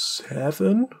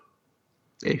 2007?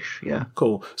 Ish, yeah.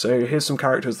 Cool. So here's some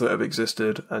characters that have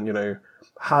existed, and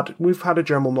we've had a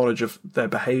general knowledge of their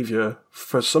behaviour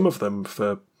for some of them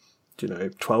for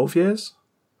 12 years.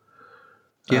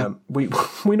 Yeah. We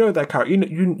know their character.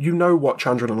 You know what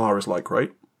Chandra Nalaar is like,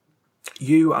 right?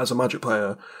 You, as a Magic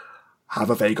player,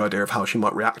 have a vague idea of how she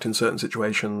might react in certain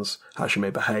situations, how she may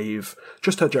behave,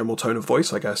 just her general tone of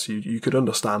voice, I guess, you could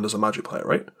understand as a Magic player,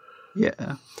 right?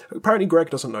 Yeah. Apparently Greg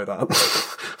doesn't know that.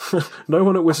 No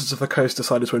one at Wizards of the Coast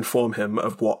decided to inform him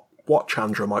of what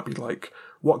Chandra might be like,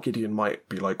 what Gideon might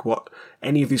be like, what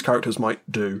any of these characters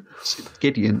might do.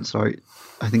 Gideon, sorry.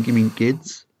 I think you mean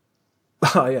Gids?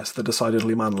 Ah, yes, the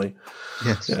decidedly manly.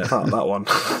 Yes. Yeah, that one.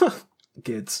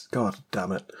 Gids. God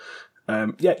damn it.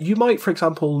 You might, for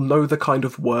example, know the kind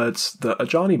of words that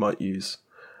Ajani might use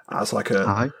as like a...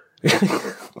 Hi.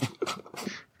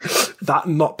 That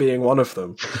not being one of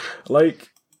them. Like...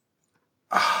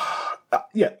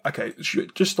 yeah, okay.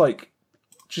 Just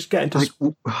get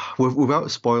into...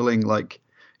 without spoiling,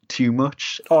 too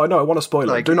much. Oh, no, I want to spoil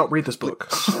it. Do not read this book.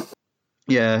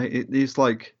 Yeah, it's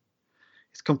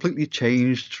completely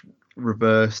changed,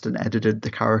 reversed, and edited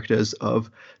the characters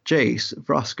of Jace,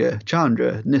 Vraska,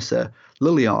 Chandra, Nissa,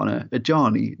 Liliana,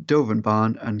 Ajani,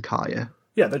 Dovin, and Kaya.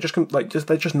 Yeah, they're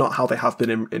just not how they have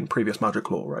been in previous Magic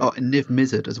lore, right? Oh, and Niv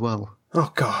Mizzet as well.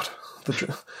 Oh, God.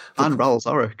 And Ral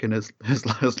Zarek and his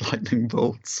lightning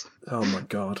bolts. Oh my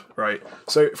God. Right.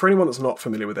 So for anyone that's not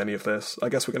familiar with any of this, I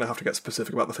guess we're going to have to get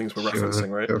specific about the things we're referencing,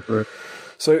 right? Go for it.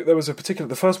 So there was the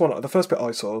first bit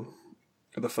I saw,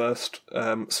 the first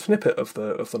snippet of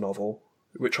the novel,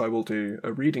 which I will do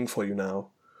a reading for you now,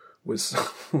 was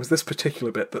this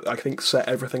particular bit that I think set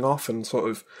everything off and sort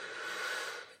of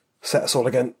set us all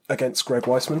against Greg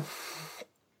Weisman.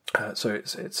 So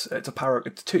it's a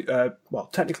paragraph. It's two,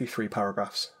 technically 3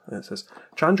 paragraphs. And it says,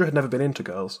 Chandra had never been into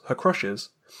girls. Her crushes,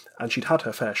 and she'd had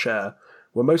her fair share,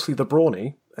 were mostly the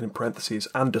brawny, and in parentheses,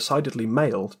 and decidedly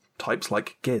male types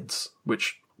like Gids,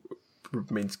 which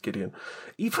means Gideon.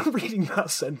 Even reading that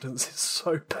sentence is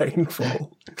so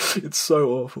painful. It's so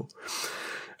awful.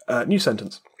 New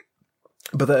sentence.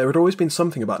 But there had always been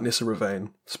something about Nissa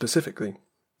Ravain, specifically.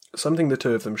 Something the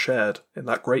two of them shared in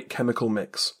that great chemical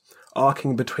mix,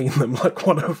 arcing between them like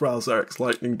one of Ral Zarek's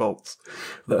lightning bolts,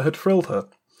 that had thrilled her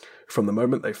from the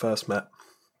moment they first met.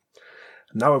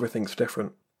 Now everything's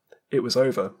different. It was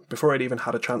over, before I'd even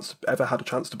ever had a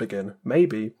chance to begin.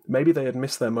 Maybe they had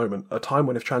missed their moment, a time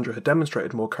when if Chandra had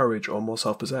demonstrated more courage or more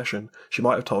self-possession, she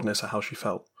might have told Nissa how she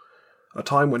felt. A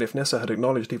time when if Nissa had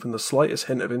acknowledged even the slightest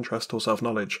hint of interest or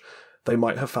self-knowledge, they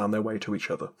might have found their way to each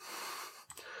other.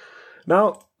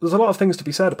 Now, there's a lot of things to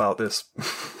be said about this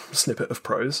snippet of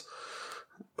prose.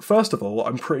 First of all,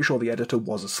 I'm pretty sure the editor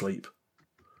was asleep.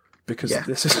 Because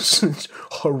this is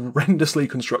horrendously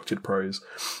constructed prose.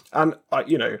 And,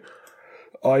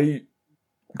 I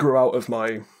grew out of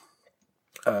my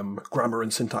grammar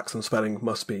and syntax and spelling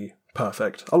must be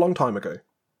perfect a long time ago.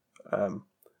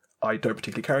 I don't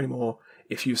particularly care anymore.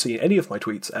 If you've seen any of my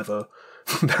tweets ever,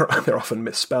 they're often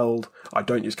misspelled. I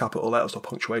don't use capital letters or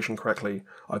punctuation correctly.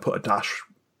 I put a dash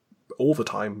all the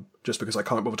time just because I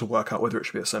can't bother to work out whether it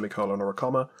should be a semicolon or a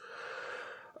comma.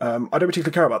 I don't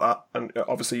particularly care about that, and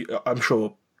obviously I'm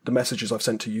sure the messages I've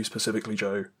sent to you specifically,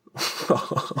 Joe,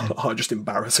 are just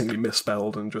embarrassingly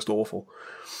misspelled and just awful.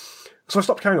 So I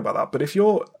stopped caring about that, but if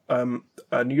you're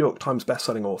a New York Times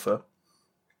bestselling author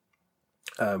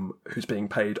who's being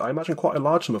paid, I imagine, quite a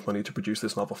large sum of money to produce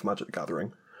this novel for Magic the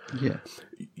Gathering,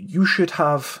 you should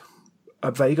have a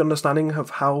vague understanding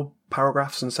of how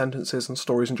paragraphs and sentences and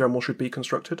stories in general should be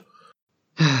constructed.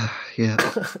 Yeah.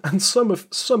 And some of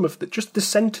the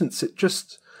sentence, it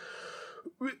just...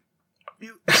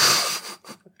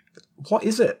 What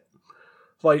is it?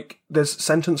 Like, there's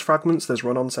sentence fragments, there's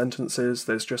run-on sentences,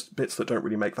 there's just bits that don't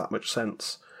really make that much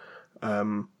sense.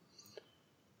 The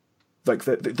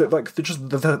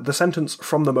sentence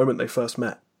from the moment they first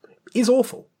met is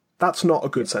awful. That's not a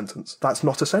good sentence. That's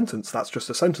not a sentence. That's just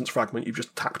a sentence fragment you've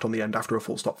just tacked on the end after a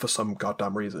full stop for some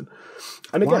goddamn reason.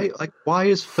 And again, why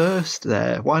is first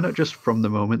there? Why not just from the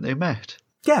moment they met?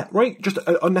 Yeah, right. Just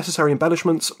unnecessary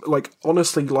embellishments. Like,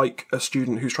 honestly, like a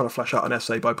student who's trying to flesh out an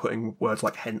essay by putting words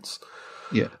like hence.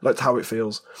 Yeah, that's how it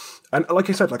feels. And like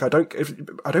I said, like I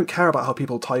don't care about how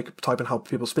people type and how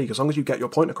people speak, as long as you get your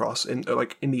point across. In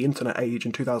the internet age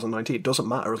in 2019, it doesn't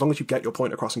matter. As long as you get your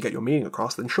point across and get your meaning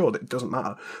across, then sure, it doesn't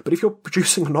matter. But if you're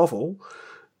producing a novel,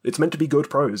 it's meant to be good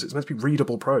prose. It's meant to be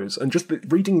readable prose. And just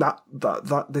reading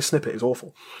this snippet is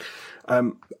awful.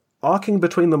 Arcing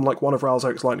between them like one of Ral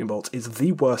Zarek's lightning bolts is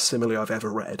the worst simile I've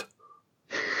ever read.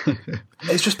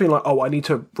 It's just been like, I need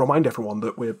to remind everyone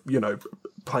that we're,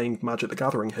 playing Magic the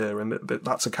Gathering here, and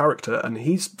that's a character, and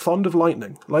he's fond of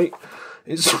lightning. Like,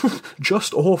 it's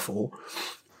just awful.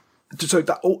 So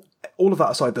that all of that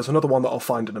aside, there's another one that I'll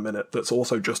find in a minute that's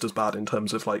also just as bad in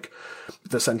terms of like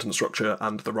the sentence structure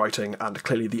and the writing, and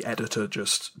clearly the editor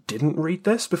just didn't read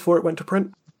this before it went to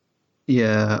print.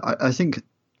 Yeah, I think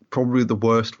probably the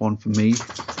worst one for me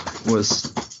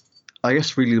was, I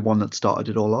guess, really the one that started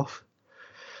it all off.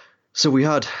 So we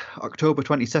had October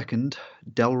 22nd,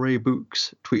 Del Rey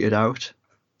Books tweeted out,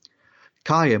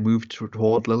 Kaya moved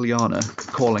toward Liliana,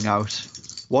 calling out,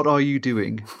 "What are you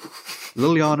doing?"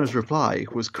 Liliana's reply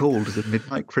was cold as a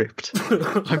midnight crypt.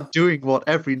 "I'm doing what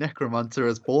every necromancer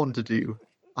is born to do.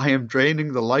 I am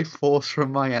draining the life force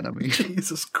from my enemy."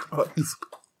 Jesus Christ.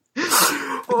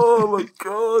 Oh my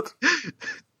God.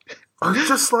 I'm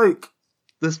just like...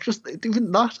 There's just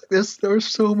even that. There's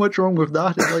so much wrong with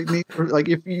that. It's like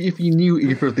if you knew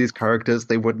either of these characters,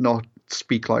 they would not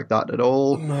speak like that at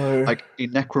all. No. Like, a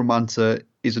necromancer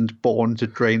isn't born to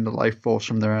drain the life force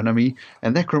from their enemy. A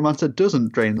necromancer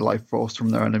doesn't drain the life force from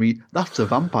their enemy. That's a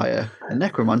vampire. A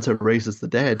necromancer raises the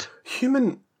dead.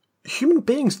 Human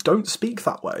beings don't speak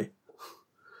that way.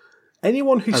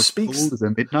 Anyone who speaks... As cold as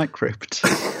a midnight crypt.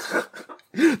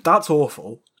 That's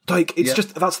awful. Like, it's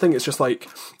just, that's the thing, it's just like,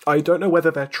 I don't know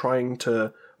whether they're trying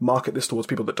to market this towards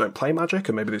people that don't play Magic,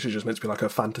 and maybe this is just meant to be like a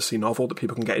fantasy novel that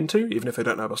people can get into, even if they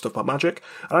don't know about stuff about Magic.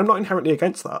 And I'm not inherently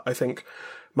against that. I think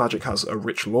Magic has a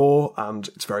rich lore, and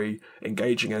it's very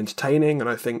engaging and entertaining, and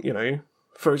I think,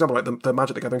 for example, like the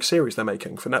Magic the Gathering series they're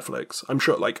making for Netflix, I'm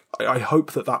sure, like, I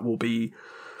hope that will be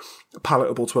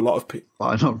palatable to a lot of people.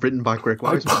 But not written by Greg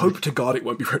Weisman. I hope to God it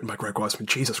won't be written by Greg Weisman.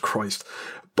 Jesus Christ.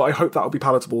 But I hope that will be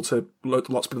palatable to lots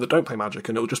of people that don't play Magic,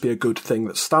 and it'll just be a good thing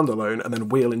that's standalone, and then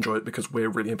we'll enjoy it because we're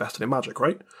really invested in Magic,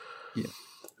 right? Yeah.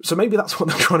 So maybe that's what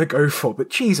they're trying to go for, but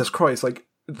Jesus Christ, like,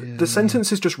 the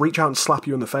sentences just reach out and slap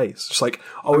you in the face. It's like,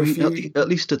 at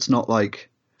least it's not like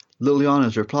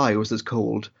Liliana's reply was as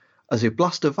cold as a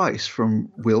blast of ice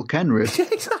from Will Kenrith. Yeah,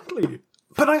 exactly.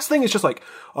 But that's the thing, it's just like,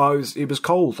 it was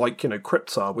cold, like,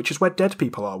 crypts are, which is where dead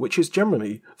people are, which is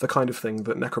generally the kind of thing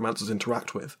that necromancers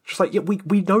interact with. Just like, yeah,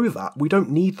 we know that. We don't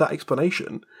need that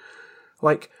explanation.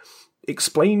 Like,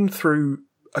 explain through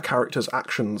a character's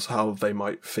actions how they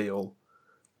might feel,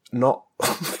 not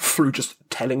through just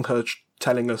telling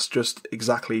us just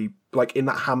exactly, like, in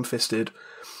that ham-fisted,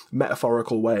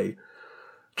 metaphorical way.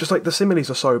 Just like, the similes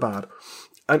are so bad.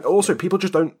 And also, people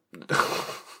just don't...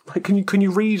 Like, can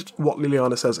you read what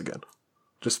Liliana says again?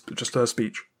 Just her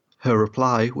speech. Her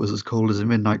reply was as cold as a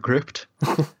midnight crypt.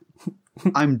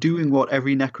 I'm doing what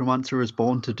every necromancer is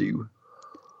born to do.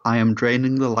 I am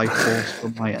draining the life force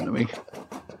from my enemy.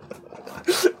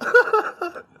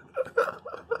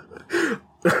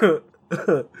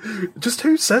 Just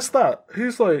who says that?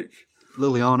 Who's like...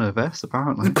 Liliana Vess,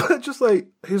 apparently. But just like,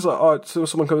 he's like, oh, so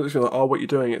someone comes up to you like, oh, what are you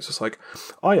doing? It's just like,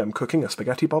 I am cooking a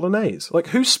spaghetti bolognese. Like,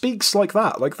 who speaks like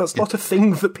that? Like, that's not a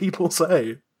thing that people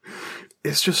say.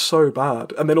 It's just so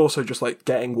bad. And then also just like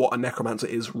getting what a necromancer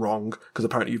is wrong, because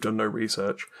apparently you've done no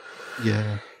research.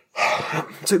 Yeah.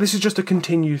 So this is just a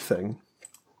continued thing.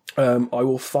 I'm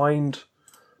going to find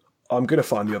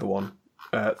the other one,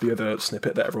 the other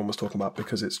snippet that everyone was talking about,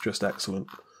 because it's just excellent.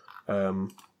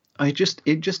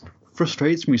 It just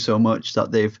frustrates me so much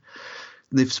that they've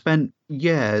spent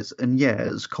years and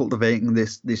years cultivating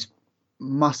this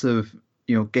massive,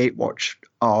 Gatewatch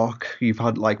arc. You've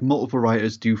had like multiple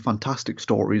writers do fantastic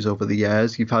stories over the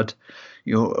years. You've had,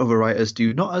 other writers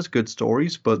do not as good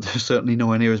stories, but they're certainly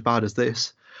nowhere near as bad as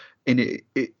this. And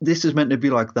this is meant to be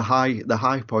like the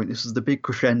high point. This is the big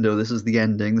crescendo. This is the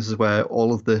ending. This is where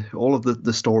all of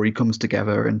the story comes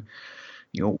together, and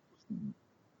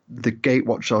the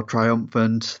Gatewatch are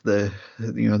triumphant. The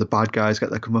bad guys get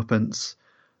their comeuppance,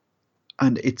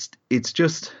 and it's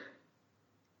just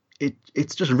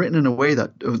written in a way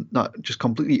that just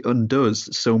completely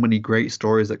undoes so many great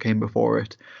stories that came before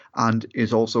it, and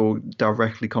is also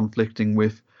directly conflicting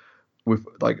with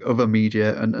like other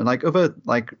media and like other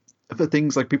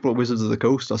things like people at Wizards of the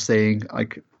Coast are saying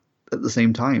like at the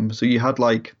same time. So you had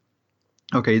like,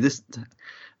 okay, this.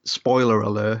 Spoiler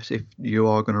alert, if you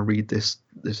are going to read this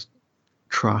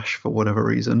trash for whatever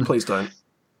reason. Please don't.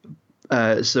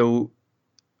 So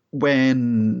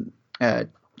when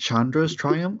Chandra's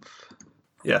Triumph...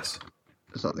 Yes.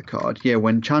 Is that the card? Yeah,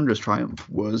 when Chandra's Triumph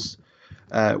was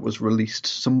released,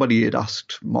 somebody had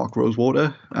asked Mark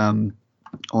Rosewater on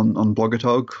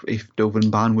Blogatog if Dovin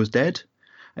Baan was dead.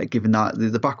 Given that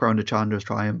the background of Chandra's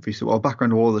Triumph,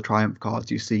 background of all the Triumph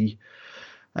cards, you see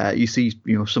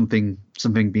something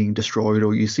being destroyed,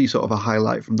 or you see sort of a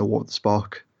highlight from the War of the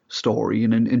Spark story.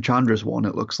 And in Chandra's one,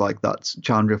 it looks like that's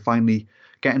Chandra finally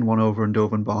getting one over on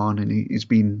Dovin Baan, and he's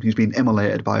been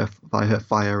immolated by her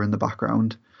fire in the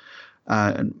background.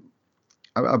 And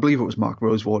I believe it was Mark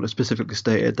Rosewater specifically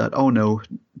stated that, oh no,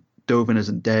 Dovin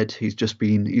isn't dead. He's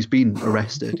been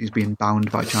arrested. He's been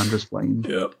bound by Chandra's flame.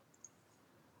 Yep.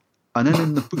 And then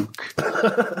in the book,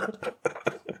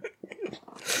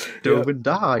 Dovin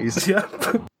dies. Yeah.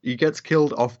 He gets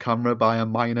killed off camera by a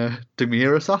minor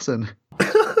Dimir assassin.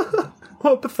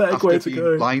 What a pathetic way to being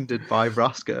go. Blinded by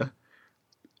Vraska,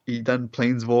 he then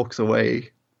planeswalks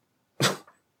away.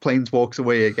 Planeswalks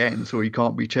away again, so he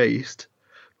can't be chased.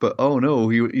 But oh no,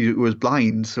 he was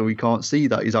blind, so he can't see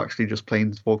that he's actually just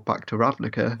planeswalked back to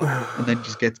Ravnica, and then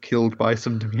just gets killed by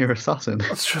some Dimir assassin.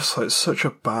 That's just like such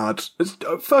a bad.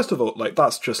 First of all, like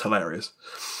that's just hilarious,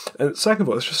 and second of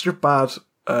all, it's just a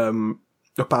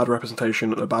bad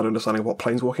representation and a bad understanding of what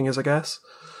planeswalking is, I guess.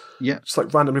 Yeah, just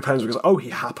like randomly planeswalkers. Oh, he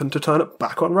happened to turn it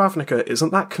back on Ravnica.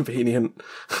 Isn't that convenient?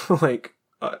 Like,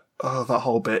 that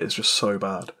whole bit is just so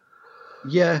bad.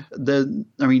 Yeah,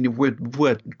 if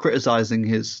we're criticising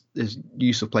his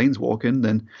use of planeswalking,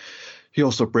 then he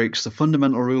also breaks the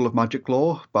fundamental rule of magic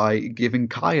lore by giving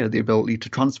Kaya the ability to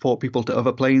transport people to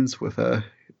other planes with her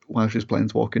while she's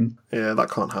planeswalking. Yeah, that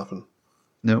can't happen.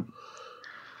 No.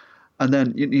 And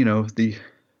then,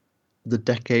 the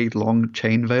decade-long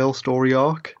Chainveil story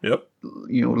arc. Yep.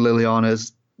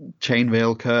 Liliana's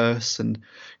Chainveil curse, and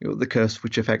the curse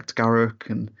which affects Garruk,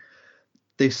 and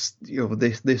this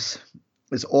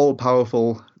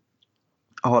all-powerful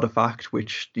artifact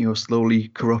which slowly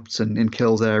corrupts and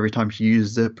kills her every time she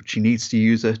uses it, but she needs to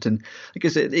use it. And I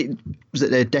guess it was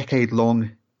a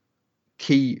decade-long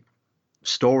key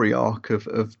story arc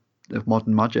of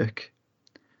modern Magic.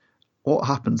 What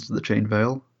happens to the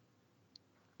Chainveil?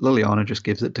 Liliana just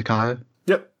gives it to Kaya.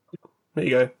 Yep. There you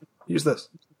go. Use this.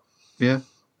 Yeah.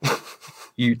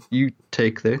 You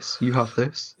take this. You have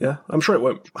this. Yeah. I'm sure it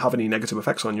won't have any negative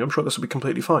effects on you. I'm sure this will be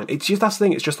completely fine. It's just that's the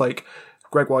thing. It's just like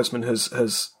Greg Weisman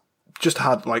has just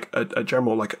had like a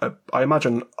general, like I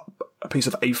imagine a piece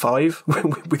of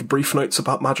A5 with brief notes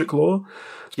about magic lore.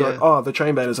 Like, the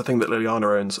chain veil is a thing that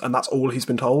Liliana owns, and that's all he's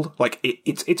been told. Like,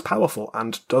 it's powerful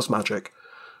and does magic.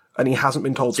 And he hasn't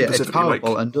been told specifically. It's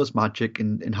powerful and does magic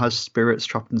and has spirits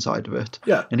trapped inside of it.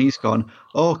 Yeah. And he's gone,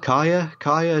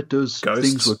 Kaya does ghosts.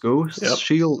 Things with ghosts. Yep.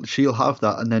 She'll have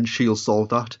that, and then she'll solve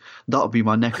that. That'll be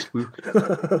my next book.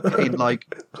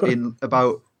 in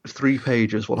about 3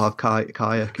 pages, we'll have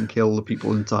Kaya can kill the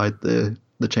people inside the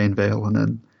chain veil,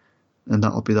 and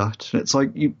that'll be that. And it's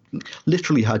like you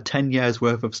literally had 10 years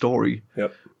worth of story.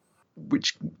 Yep.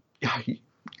 Which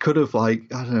could have,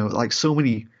 like, I don't know, like so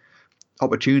many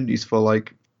opportunities for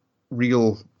like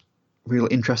real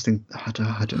interesting. I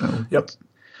don't know. Yep.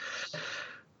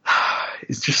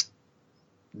 It's just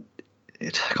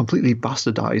it completely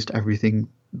bastardized everything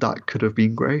that could have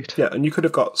been great. Yeah, and you could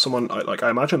have got someone like I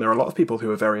imagine there are a lot of people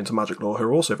who are very into magic lore who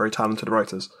are also very talented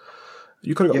writers.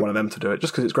 You could have got one of them to do it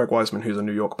just because it's Greg Weisman, who's a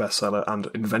New York bestseller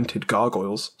and invented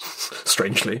gargoyles.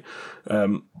 Strangely,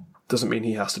 doesn't mean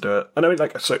he has to do it. And I mean,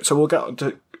 like, so we'll get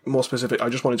to more specific. I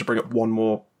just wanted to bring up one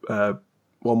more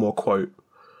quote,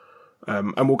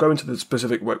 and we'll go into the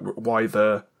specific why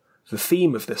the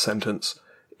theme of this sentence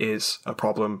is a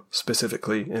problem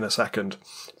specifically in a second.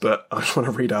 But I just want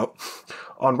to read out: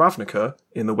 on Ravnica,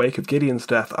 in the wake of Gideon's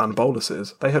death and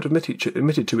Bolus's, they had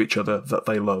admitted to each other that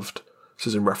they loved. This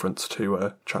is in reference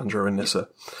to Chandra and Nissa.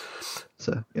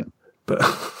 So yeah, but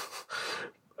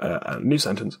a new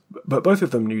sentence. But both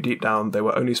of them knew deep down they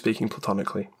were only speaking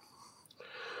platonically.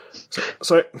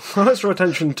 So let's draw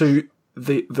attention to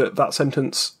that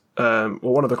sentence, or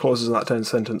one of the clauses in that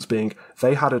sentence being,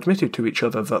 they had admitted to each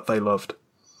other that they loved.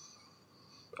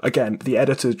 Again, the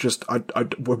editor just, I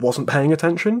wasn't paying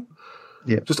attention.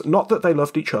 Yeah. Just not that they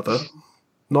loved each other,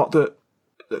 not that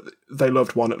they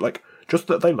loved one, like, just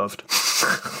that they loved.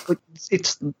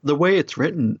 It's the way it's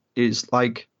written is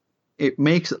like, it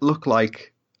makes it look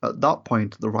like at that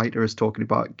point the writer is talking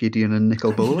about Gideon and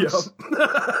Nicol Bolas. Yep.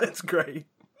 It's great.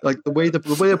 Like the way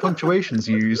the punctuation's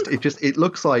used, it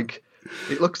looks like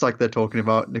they're talking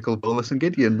about Nicol Bolas and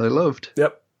Gideon they loved.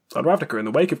 Yep. On Ravnica, in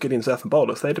the wake of Gideon's death and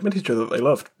Bolas, they had admitted to each other that they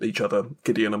loved each other,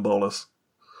 Gideon and Bolas.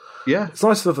 Yeah. It's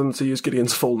nice of them to use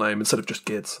Gideon's full name instead of just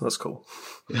Gids. That's cool.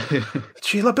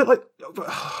 She's a bit like,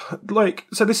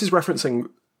 so this is referencing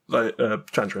like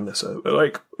Chandra and Nissa.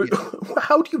 Like,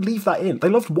 how do you leave that in? They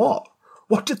loved what?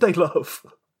 What did they love?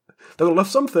 They love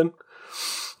something.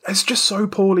 It's just so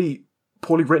poorly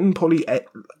written, poorly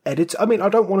edited. I mean, I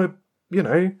don't want to,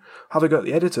 have a go at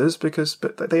the editors but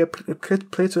they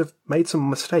appear to have made some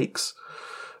mistakes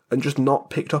and just not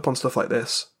picked up on stuff like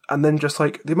this. And then just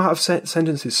like the amount of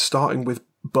sentences starting with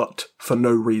 "but" for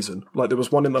no reason. Like there was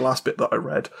one in the last bit that I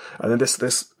read, and then this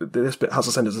bit has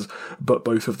a sentence "but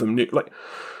both of them knew." Like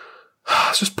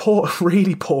it's just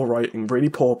really poor writing, really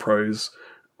poor prose,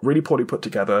 really poorly put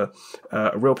together,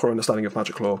 a real poor understanding of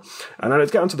magic lore. And then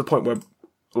it's getting to the point where,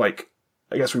 like,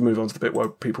 I guess we move on to the bit where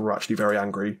people were actually very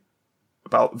angry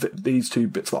about these two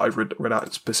bits that I've read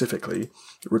out specifically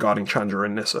regarding Chandra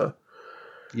and Nissa.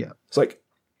 Yeah. It's like,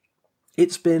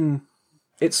 it's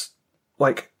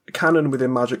like canon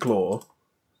within magic lore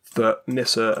that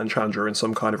Nissa and Chandra are in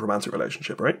some kind of romantic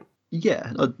relationship, right?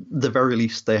 Yeah. At the very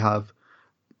least, they have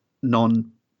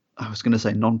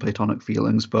non-platonic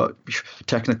feelings, but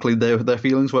technically their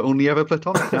feelings were only ever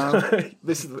platonic now.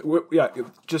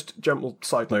 Just general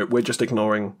side note, we're just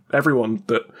ignoring everyone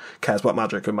that cares about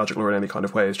magic and magic lore in any kind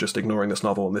of way is just ignoring this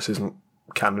novel, and this isn't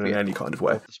canon in any kind of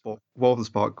way. War of the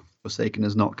Spark Forsaken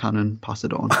is not canon, pass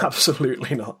it on.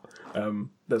 Absolutely not.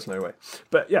 There's no way.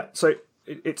 But yeah, so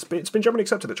it's been generally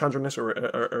accepted that Chandra and Nissa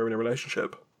are in a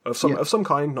relationship of some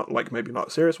kind, not like maybe not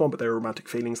a serious one, but there are romantic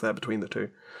feelings there between the two.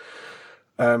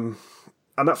 And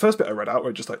that first bit I read out,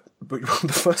 where just like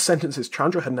the first sentence is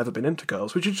Chandra had never been into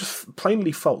girls, which is just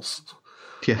plainly false.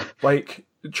 Yeah, like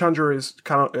Chandra is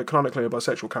canonically a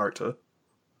bisexual character,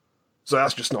 so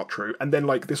that's just not true. And then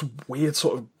like this weird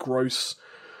sort of gross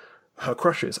her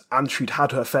crushes, and she'd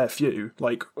had her fair few,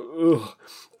 like ugh,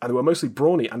 and they were mostly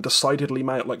brawny and decidedly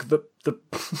male. Like the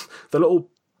little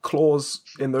clause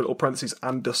in the little parentheses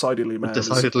and decidedly male.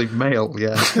 Decidedly male,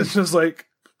 yeah. It's just like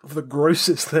the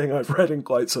grossest thing I've read in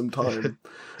quite some time.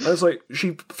 And it's like,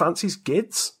 she fancies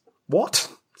Gids?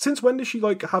 What? Since when does she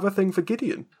like have a thing for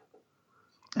Gideon?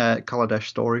 Kaladesh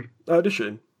story. Oh, does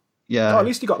she? Yeah. Oh, at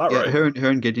least you got that right. Her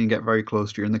and Gideon get very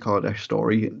close during the Kaladesh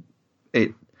story.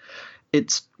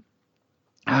 It's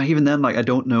even then, like, I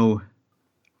don't know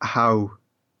how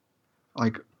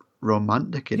like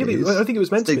romantic it is. I think it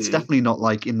was meant to be. It's definitely not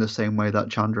like in the same way that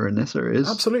Chandra and Nissa is.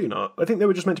 Absolutely not. I think they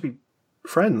were just meant to be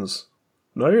friends.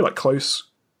 No, like close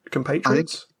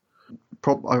compatriots?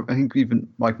 I think even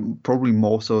like probably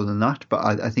more so than that, but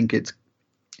I think it's.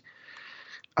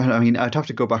 I mean, I'd have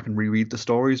to go back and reread the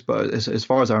stories, but as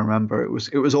far as I remember, it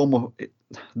was almost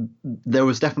there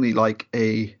was definitely like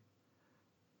a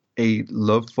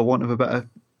love, for want of a better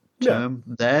term,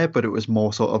 there, but it was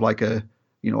more sort of like a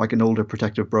like an older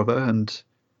protective brother and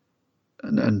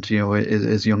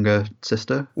his younger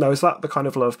sister. Now, is that the kind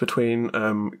of love between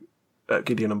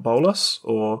Gideon and Bolus,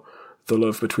 or the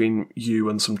love between you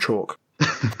and some chalk?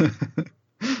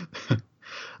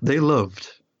 They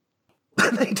loved.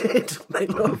 They did. They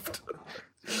loved.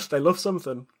 They loved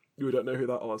something. We don't know who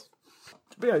that was.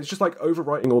 But yeah, it's just like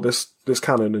overwriting all this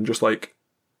canon and just like,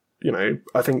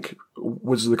 I think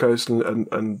Wizards of the Coast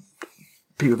and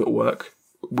people that work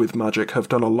with Magic have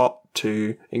done a lot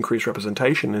to increase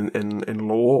representation in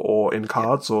lore or in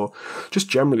cards or just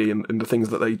generally in the things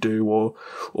that they do or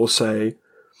say.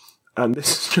 And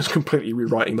this is just completely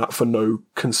rewriting that for no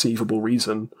conceivable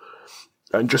reason.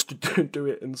 And just to do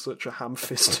it in such a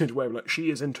ham-fisted way, like, she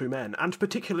is into men, and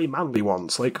particularly manly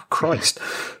ones. Like, Christ.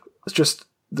 It's just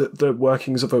the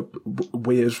workings of a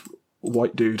weird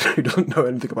white dude who doesn't know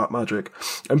anything about magic.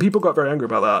 And people got very angry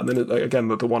about that. And then, again,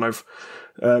 the other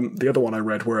one I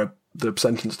read where the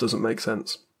sentence doesn't make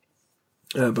sense.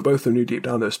 But both of them knew deep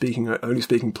down they were only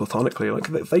speaking platonically. Like,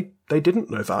 they didn't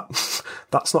know that.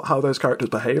 That's not how those characters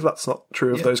behave. That's not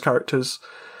true of those characters.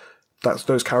 That's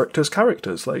those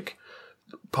characters. Like,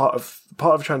 part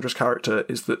of Chandra's character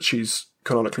is that she's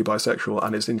canonically bisexual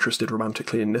and is interested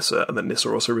romantically in Nissa, and that Nissa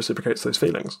also reciprocates those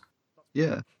feelings.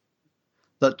 Yeah.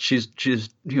 That she's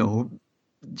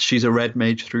she's a red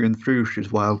mage through and through.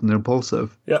 She's wild and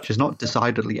impulsive. Yep. She's not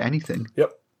decidedly anything.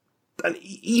 Yep. And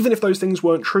even if those things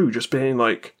weren't true, just being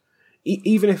like,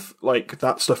 even if like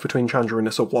that stuff between Chandra and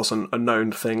Nissa wasn't a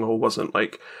known thing or wasn't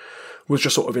like, was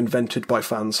just sort of invented by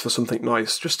fans for something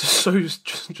nice, just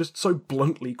so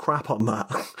bluntly crap on that.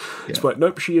 Yeah. It's like,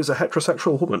 nope, she is a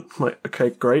heterosexual woman. Like,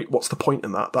 okay, great. What's the point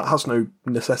in that? That has no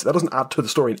necessity. That doesn't add to the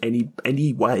story in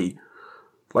any way,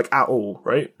 like at all,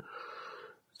 right?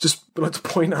 Just like to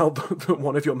point out that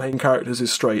one of your main characters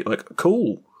is straight. Like,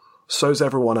 cool. So's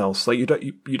everyone else. Like, you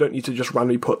don't need to just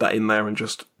randomly put that in there and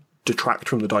just detract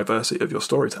from the diversity of your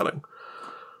storytelling.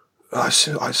 It's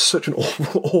such an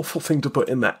awful thing to put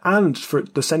in there, and for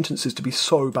the sentences to be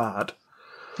so bad.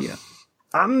 Yeah.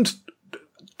 And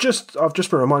I've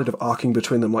just been reminded of arcing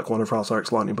between them like one of Ral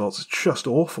Zarik's lightning bolts. It's just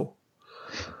awful.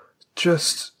 It's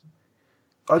just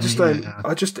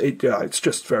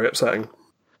very upsetting.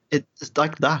 It's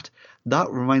like that. That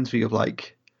reminds me of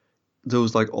like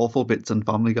those like awful bits in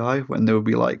Family Guy when they would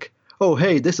be like, "Oh,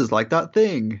 hey, this is like that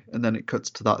thing," and then it cuts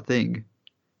to that thing.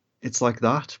 It's like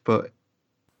that, but.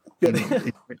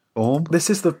 In form.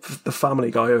 This is the Family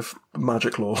Guy of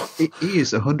magic lore. It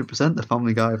is 100% the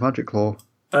Family Guy of magic lore.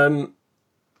 I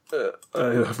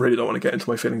really don't want to get into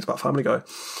my feelings about Family Guy,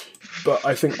 but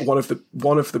I think one of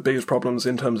the biggest problems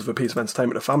in terms of a piece of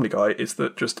entertainment of Family Guy is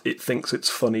that just it thinks it's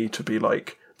funny to be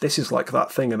like, this is like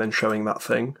that thing, and then showing that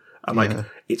thing, and like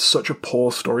it's such a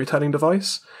poor storytelling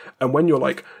device. And when you're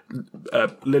like,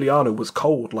 Liliana was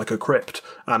cold like a crypt,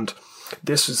 and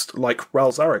this is like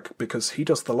Ral Zarek because he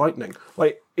does the lightning.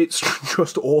 Like, it's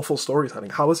just awful storytelling.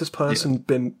 How has this person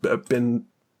been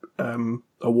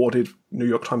awarded New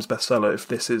York Times bestseller if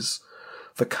this is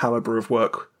the caliber of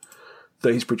work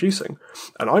that he's producing?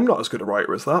 And I'm not as good a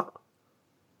writer as that.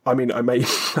 I mean, I may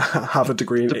have a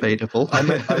degree in debatable. I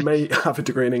may have a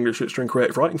degree in English literature and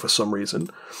creative writing for some reason,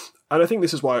 and I think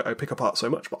this is why I pick apart so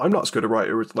much. But I'm not as good a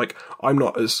writer as I'm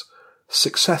not as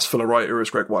successful a writer as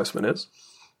Greg Weisman is.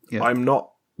 Yeah.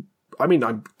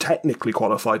 I'm technically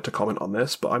qualified to comment on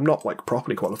this, but I'm not like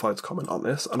properly qualified to comment on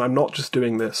this. And I'm not just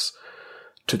doing this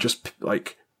to just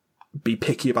like be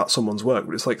picky about someone's work.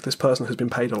 But it's like, this person has been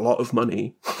paid a lot of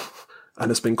money and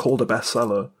has been called a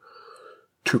bestseller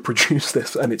to produce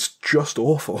this. And it's just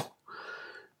awful.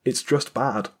 It's just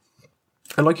bad.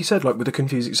 And like you said, like with the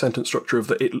confusing sentence structure of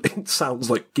that, it sounds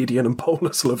like Gideon and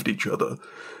Bolus loved each other.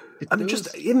 And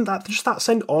just that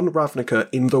sent on Ravnica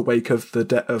in the wake of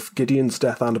of Gideon's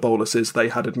death and Bolus's, they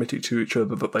had admitted to each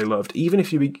other that they loved. Even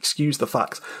if you excuse the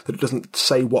fact that it doesn't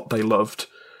say what they loved,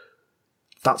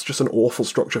 that's just an awful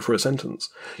structure for a sentence.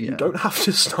 Yeah. You don't have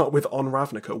to start with on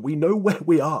Ravnica. We know where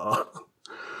we are.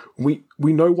 We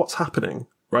know what's happening,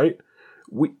 right?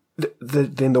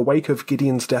 In the wake of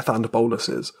Gideon's death and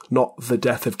Bolus's, not the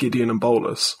death of Gideon and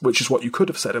Bolus, which is what you could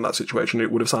have said in that situation.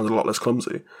 It would have sounded a lot less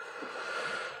clumsy.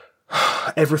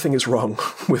 Everything is wrong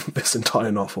with this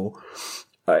entire novel.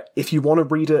 If you want to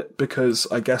read it, because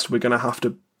I guess we're going to have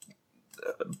to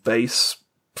base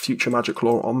future magic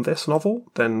lore on this novel,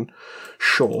 then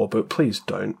sure, but please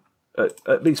don't.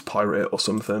 At least pirate it or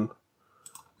something.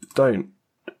 Don't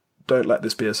let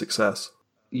this be a success.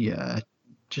 Yeah,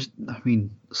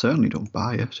 certainly don't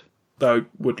buy it. I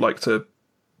would like to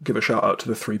give a shout out to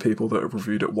the 3 people that have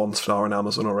reviewed it 1 star on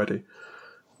Amazon already,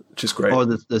 which is great. Oh,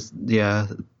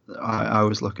 I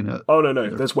was looking at... Oh, no,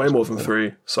 there's way more than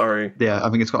 3. Sorry. Yeah, I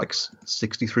think it's got like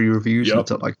 63 reviews, and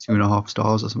it's at like 2.5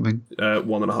 stars or something.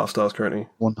 1.5 stars currently.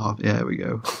 1.5, yeah, there we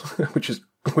go. which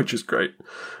is great.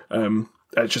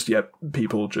 It's just,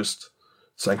 people just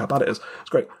saying how bad it is. It's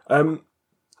great. It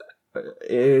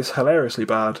is hilariously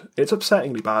bad. It's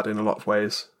upsettingly bad in a lot of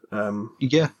ways.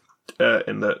 Yeah.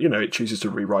 In that, it chooses to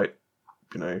rewrite,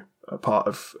 a part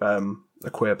of a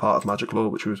queer part of magic lore,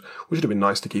 which would have been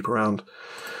nice to keep around.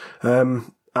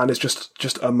 And it's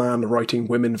just a man writing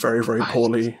women very, very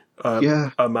poorly.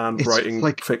 A man writing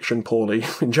fiction poorly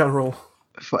in general.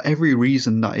 For every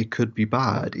reason that it could be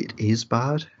bad, it is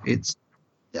bad.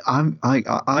 I'm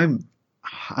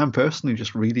personally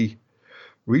just really,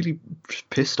 really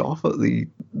pissed off at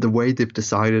the way they've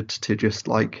decided to just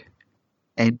like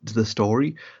end the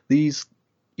story. These,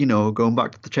 going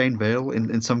back to the Chain Veil,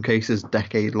 in some cases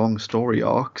decade-long story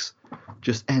arcs,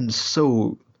 just end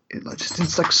so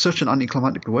it's like such an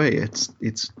anticlimactic way.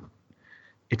 It's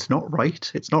not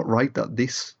right. It's not right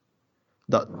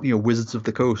that Wizards of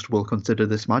the Coast will consider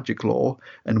this magic lore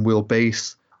and will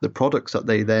base the products that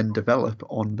they then develop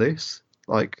on this.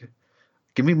 Like,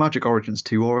 give me Magic Origins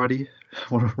 2 already.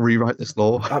 I want to rewrite this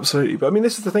lore. Absolutely. But I mean,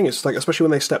 this is the thing. It's like, especially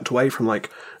when they stepped away from like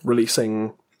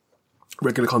releasing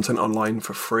regular content online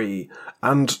for free,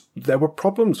 and there were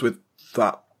problems with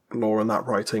that lore and that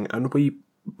writing, and we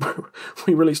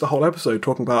released a whole episode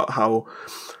talking about how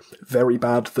very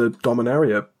bad the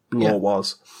Dominaria lore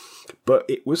was. But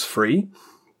it was free.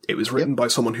 It was written by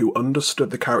someone who understood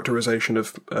the characterization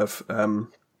of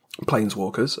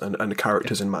planeswalkers and the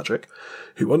characters in Magic,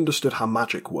 who understood how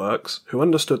Magic works, who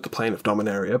understood the plane of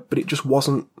Dominaria, but it just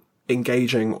wasn't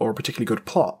engaging or a particularly good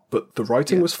plot. But the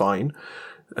writing was fine,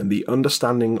 and the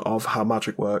understanding of how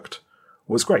Magic worked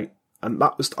was great. And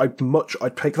that was,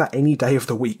 I'd take that any day of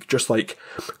the week, just like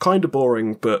kind of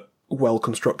boring, but well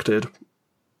constructed,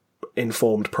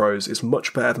 informed prose is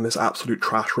much better than this absolute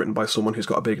trash written by someone who's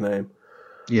got a big name.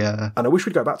 Yeah. And I wish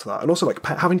we'd go back to that. And also, like,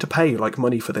 having to pay, like,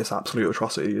 money for this absolute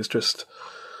atrocity is just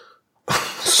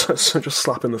such a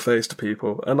slap in the face to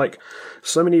people. And, like,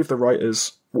 so many of the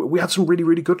writers, we had some really,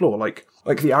 really good lore. Like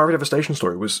the Hour of Devastation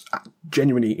story was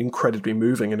genuinely incredibly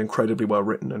moving and incredibly well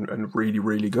written and really,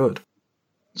 really good.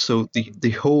 So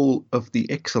the whole of the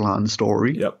Ixalan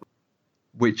story,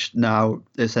 which now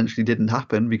essentially didn't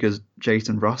happen because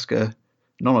Jason Vraska,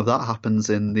 none of that happens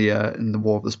in the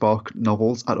War of the Spark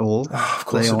novels at all. Of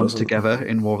course they aren't together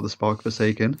in War of the Spark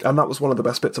Forsaken. And that was one of the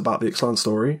best bits about the Ixalan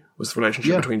story, was the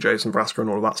relationship between Jason Vraska and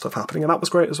all of that stuff happening. And that was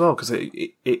great as well, because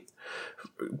it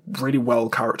really well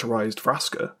characterised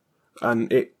Vraska.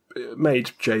 And it made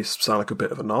Jace sound like a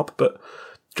bit of a knob, but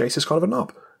Jace is kind of a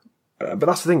knob. But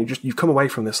that's the thing, you've come away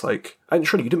from this, like, and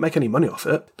surely you didn't make any money off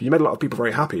it, but you made a lot of people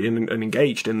very happy and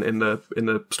engaged in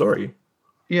the story.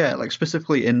 Yeah, like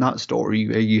specifically in that story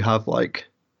where you have like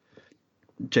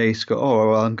Jace go,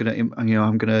 oh, well, I'm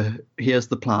gonna, here's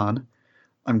the plan.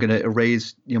 I'm gonna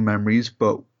erase your memories,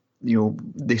 but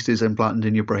this is implanted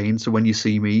in your brain. So when you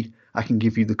see me, I can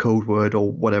give you the code word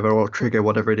or whatever, or trigger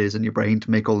whatever it is in your brain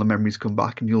to make all the memories come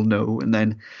back, and you'll know. And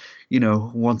then,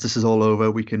 once this is all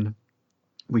over, we can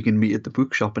meet at the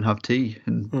bookshop and have tea,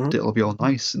 and it'll be all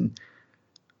nice. And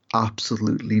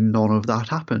absolutely none of that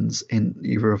happens in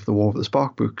either of the War of the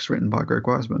Spark books written by Greg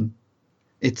Weisman.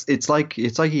 It's like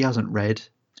he hasn't read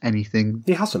anything.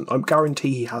 He hasn't. I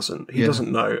guarantee he hasn't. He doesn't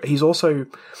know. He's also,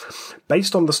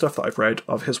 based on the stuff that I've read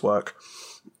of his work,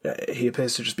 he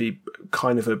appears to just be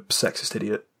kind of a sexist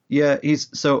idiot. Yeah,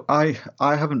 so I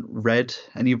haven't read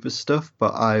any of his stuff,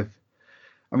 but I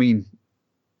don't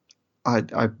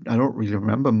really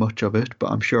remember much of it,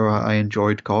 but I'm sure I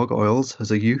enjoyed Gargoyles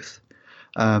as a youth.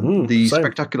 The same.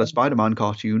 Spectacular Spider-Man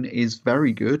cartoon is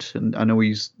very good, and I know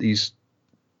he's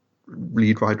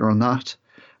lead writer on that.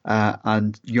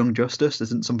 And Young Justice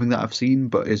isn't something that I've seen,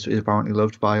 but is apparently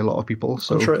loved by a lot of people.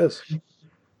 So I'm sure it is.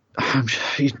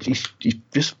 You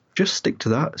just stick to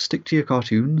that. Stick to your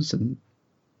cartoons, and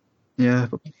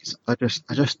but please, I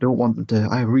just don't want them to.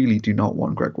 I really do not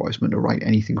want Greg Weisman to write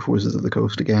anything for Wizards of the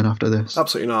Coast again after this.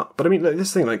 Absolutely not. But I mean,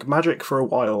 this thing, like, Magic for a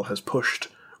while has pushed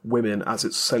women as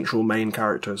its central main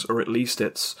characters, or at least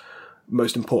its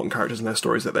most important characters in their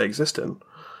stories that they exist in.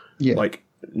 Yeah. Like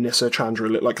Nissa, Chandra,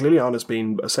 like Liliana's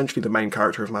been essentially the main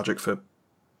character of Magic for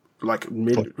like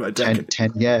for 10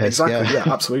 years. Exactly, yeah,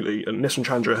 absolutely. And Nis and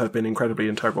Chandra have been incredibly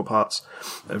integral parts,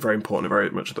 and very important and very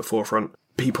much at the forefront.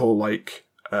 People like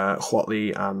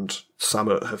Huatli and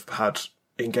Samut have had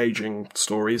engaging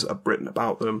stories written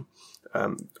about them.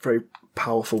 Very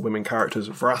powerful women characters.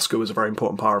 Vraska was a very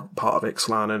important part of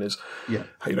Ixalan and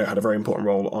had a very important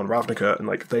role on Ravnica, and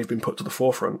like they've been put to the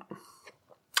forefront.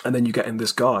 And then you get in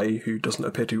this guy who doesn't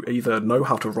appear to either know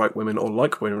how to write women or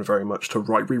like women very much to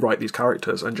rewrite these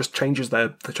characters, and just changes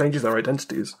their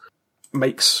identities.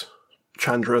 Makes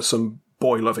Chandra some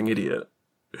boy-loving idiot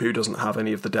who doesn't have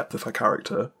any of the depth of her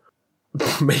character,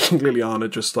 making Liliana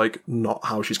just like not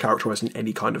how she's characterized in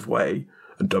any kind of way,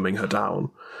 and dumbing her down.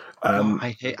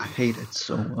 I hate it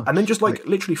so much. And then just like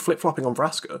literally flip-flopping on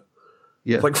Vraska.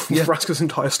 Yeah. Like, Vraska's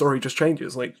entire story just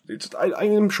changes. Like,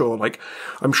 I'm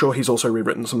sure he's also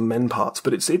rewritten some men parts,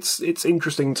 but it's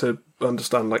interesting to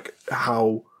understand, like,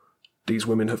 how these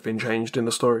women have been changed in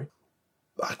the story.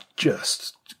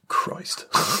 Christ.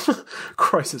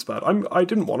 Christ is bad. I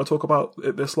didn't want to talk about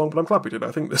it this long, but I'm glad we did.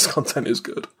 I think this content is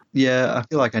good. Yeah, I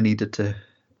feel like I needed to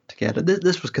get it.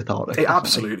 This was cathartic.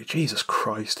 Absolutely. Jesus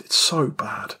Christ. It's so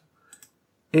bad.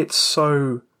 It's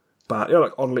so bad.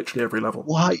 Like on literally every level.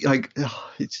 Why? Like,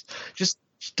 it's just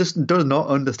does not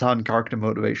understand character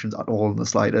motivations at all in the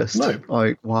slightest. No.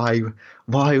 Like, why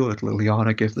would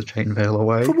Liliana give the chain veil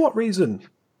away? For what reason?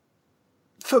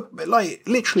 For like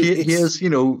literally, here's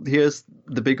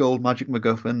the big old magic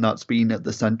MacGuffin that's been at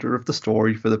the center of the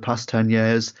story for the past 10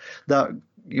 years. That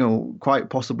quite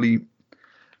possibly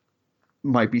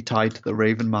might be tied to the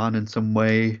Raven Man in some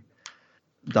way.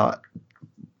 That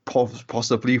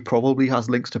probably has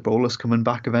links to Bolas coming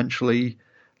back eventually.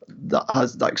 That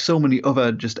has like so many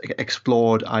other just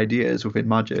explored ideas within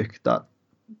magic that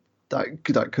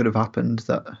could have happened.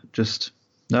 That just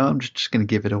no, I'm just going to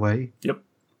give it away. Yep.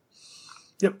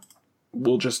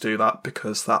 We'll just do that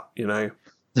because that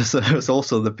There's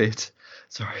also the bit.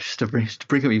 Sorry, just to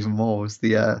bring up even more was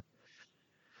the.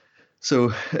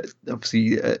 So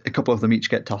obviously a couple of them each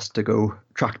get tasked to go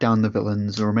track down the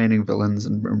remaining villains,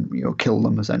 and kill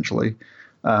them essentially.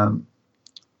 Ral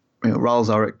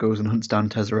Zarek goes and hunts down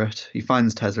Tezzeret. He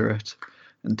finds Tezzeret,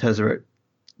 and Tezzeret.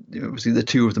 Obviously the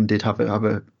two of them did have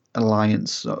a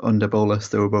alliance under Bolas.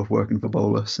 They were both working for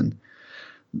Bolas, and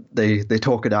they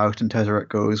talk it out. And Tezzeret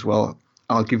goes, "Well,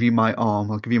 I'll give you my arm.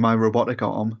 I'll give you my robotic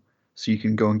arm, so you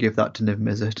can go and give that to Niv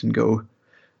Mizzet and go,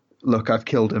 look, I've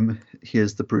killed him.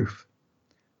 Here's the proof."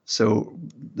 So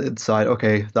they decide,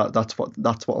 okay, that's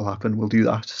what'll happen. We'll do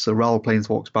that. So Ral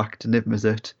planeswalks back to Niv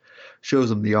Mizzet, shows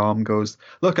him the arm, goes,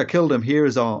 "Look, I killed him.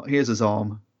 Here's his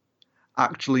arm.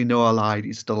 Actually, no, I lied.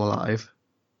 He's still alive."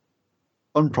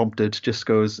 Unprompted, just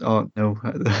goes, "Oh no,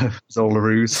 it's all a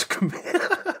ruse."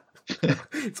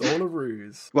 It's all a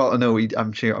ruse. Well, no,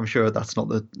 I'm sure that's not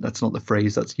the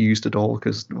phrase that's used at all.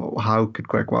 Because how could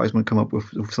Greg Wiseman come up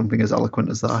with something as eloquent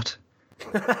as that?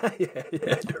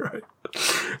 yeah, you're right.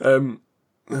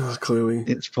 Clearly,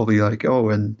 it's probably like,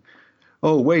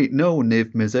 wait, no,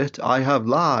 Niv Mizzet, I have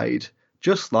lied,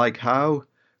 just like how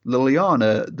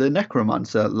Liliana, the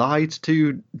necromancer, lied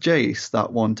to Jace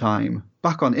that one time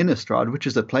back on Innistrad, which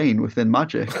is a plane within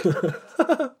Magic.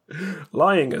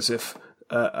 Lying as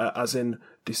in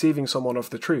deceiving someone of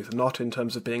the truth, not in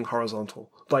terms of being horizontal.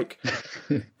 Like,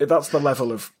 that's the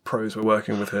level of prose we're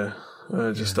working with here.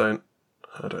 I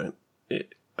don't.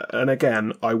 And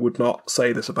again, I would not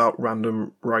say this about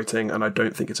random writing, and I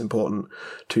don't think it's important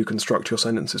to construct your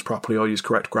sentences properly or use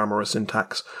correct grammar or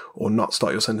syntax, or not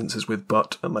start your sentences with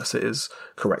 "but" unless it is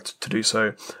correct to do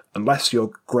so, unless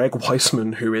you're Greg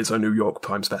Weisman, who is a New York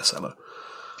Times bestseller.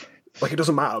 Like, it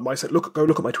doesn't matter. Go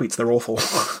look at my tweets. They're awful.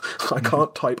 I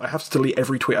can't type. I have to delete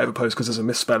every tweet I ever post because there's a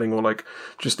misspelling or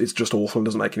it's just awful and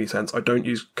doesn't make any sense. I don't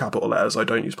use capital letters. I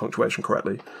don't use punctuation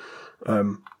correctly.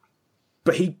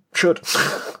 But he should.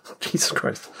 Jesus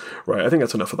Christ. Right, I think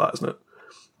that's enough of that, isn't it?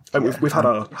 And we've had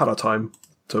our time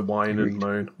to whine and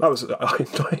moan. I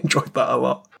enjoyed that a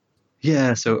lot.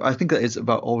 Yeah, so I think that is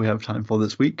about all we have time for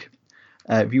this week.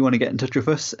 If you want to get in touch with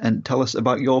us and tell us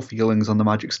about your feelings on the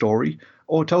Magic story,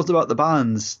 or tell us about the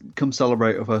bands, come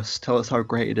celebrate with us, tell us how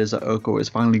great it is that Oko is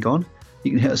finally gone,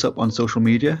 you can hit us up on social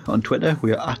media. On Twitter,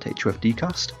 we are at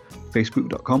HOFDcast,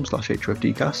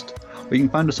 facebook.com/HOFDcast, or you can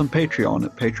find us on Patreon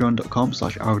at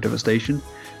patreon.com/OurDevastation.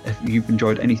 If you've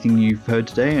enjoyed anything you've heard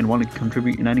today and want to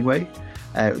contribute in any way,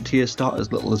 tiers start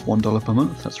as little as $1 per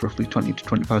month. That's roughly 20 to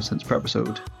 25 cents per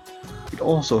episode. You'd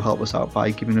also help us out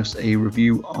by giving us a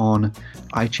review on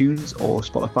iTunes or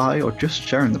Spotify, or just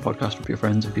sharing the podcast with your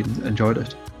friends if you enjoyed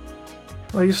it.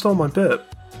 Oh, you stole my bit.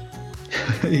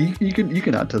 you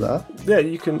can add to that. yeah,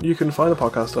 you can find the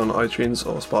podcast on iTunes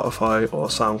or Spotify or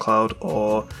SoundCloud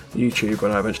or YouTube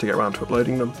when I eventually get around to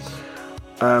uploading them.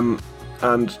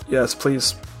 And yes,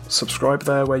 please subscribe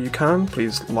there where you can.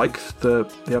 Please like the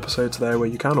episodes there where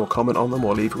you can, or comment on them,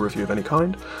 or leave a review of any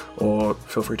kind, or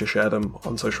feel free to share them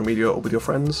on social media or with your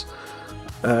friends,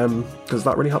 because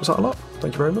that really helps out a lot.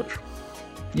 Thank you very much.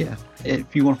 Yeah,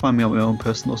 if you want to find me on my own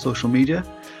personal social media,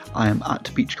 I am at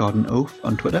BeachGardenOath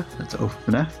on Twitter, that's Oath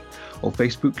with an F, or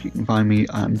Facebook. You can find me,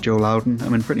 I'm Joe Loudon.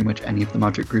 I'm in pretty much any of the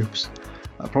Magic groups,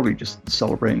 probably just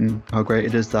celebrating how great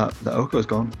it is that Oko's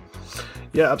gone.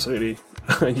 Yeah, absolutely.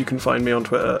 You can find me on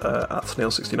Twitter at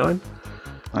Snail69.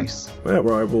 Nice. Yeah,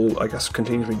 where I will, I guess,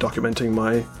 continue to be documenting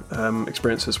my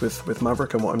experiences with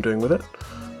Maverick and what I'm doing with it,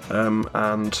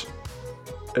 and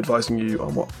advising you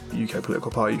on what UK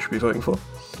political party you should be voting for.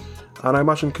 And I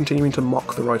imagine continuing to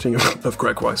mock the writing of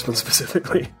Greg Weisman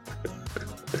specifically.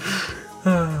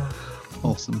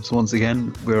 Awesome. So once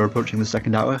again, we're approaching the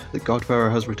second hour. The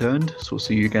Godbearer has returned, so we'll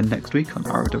see you again next week on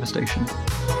Hour of Devastation.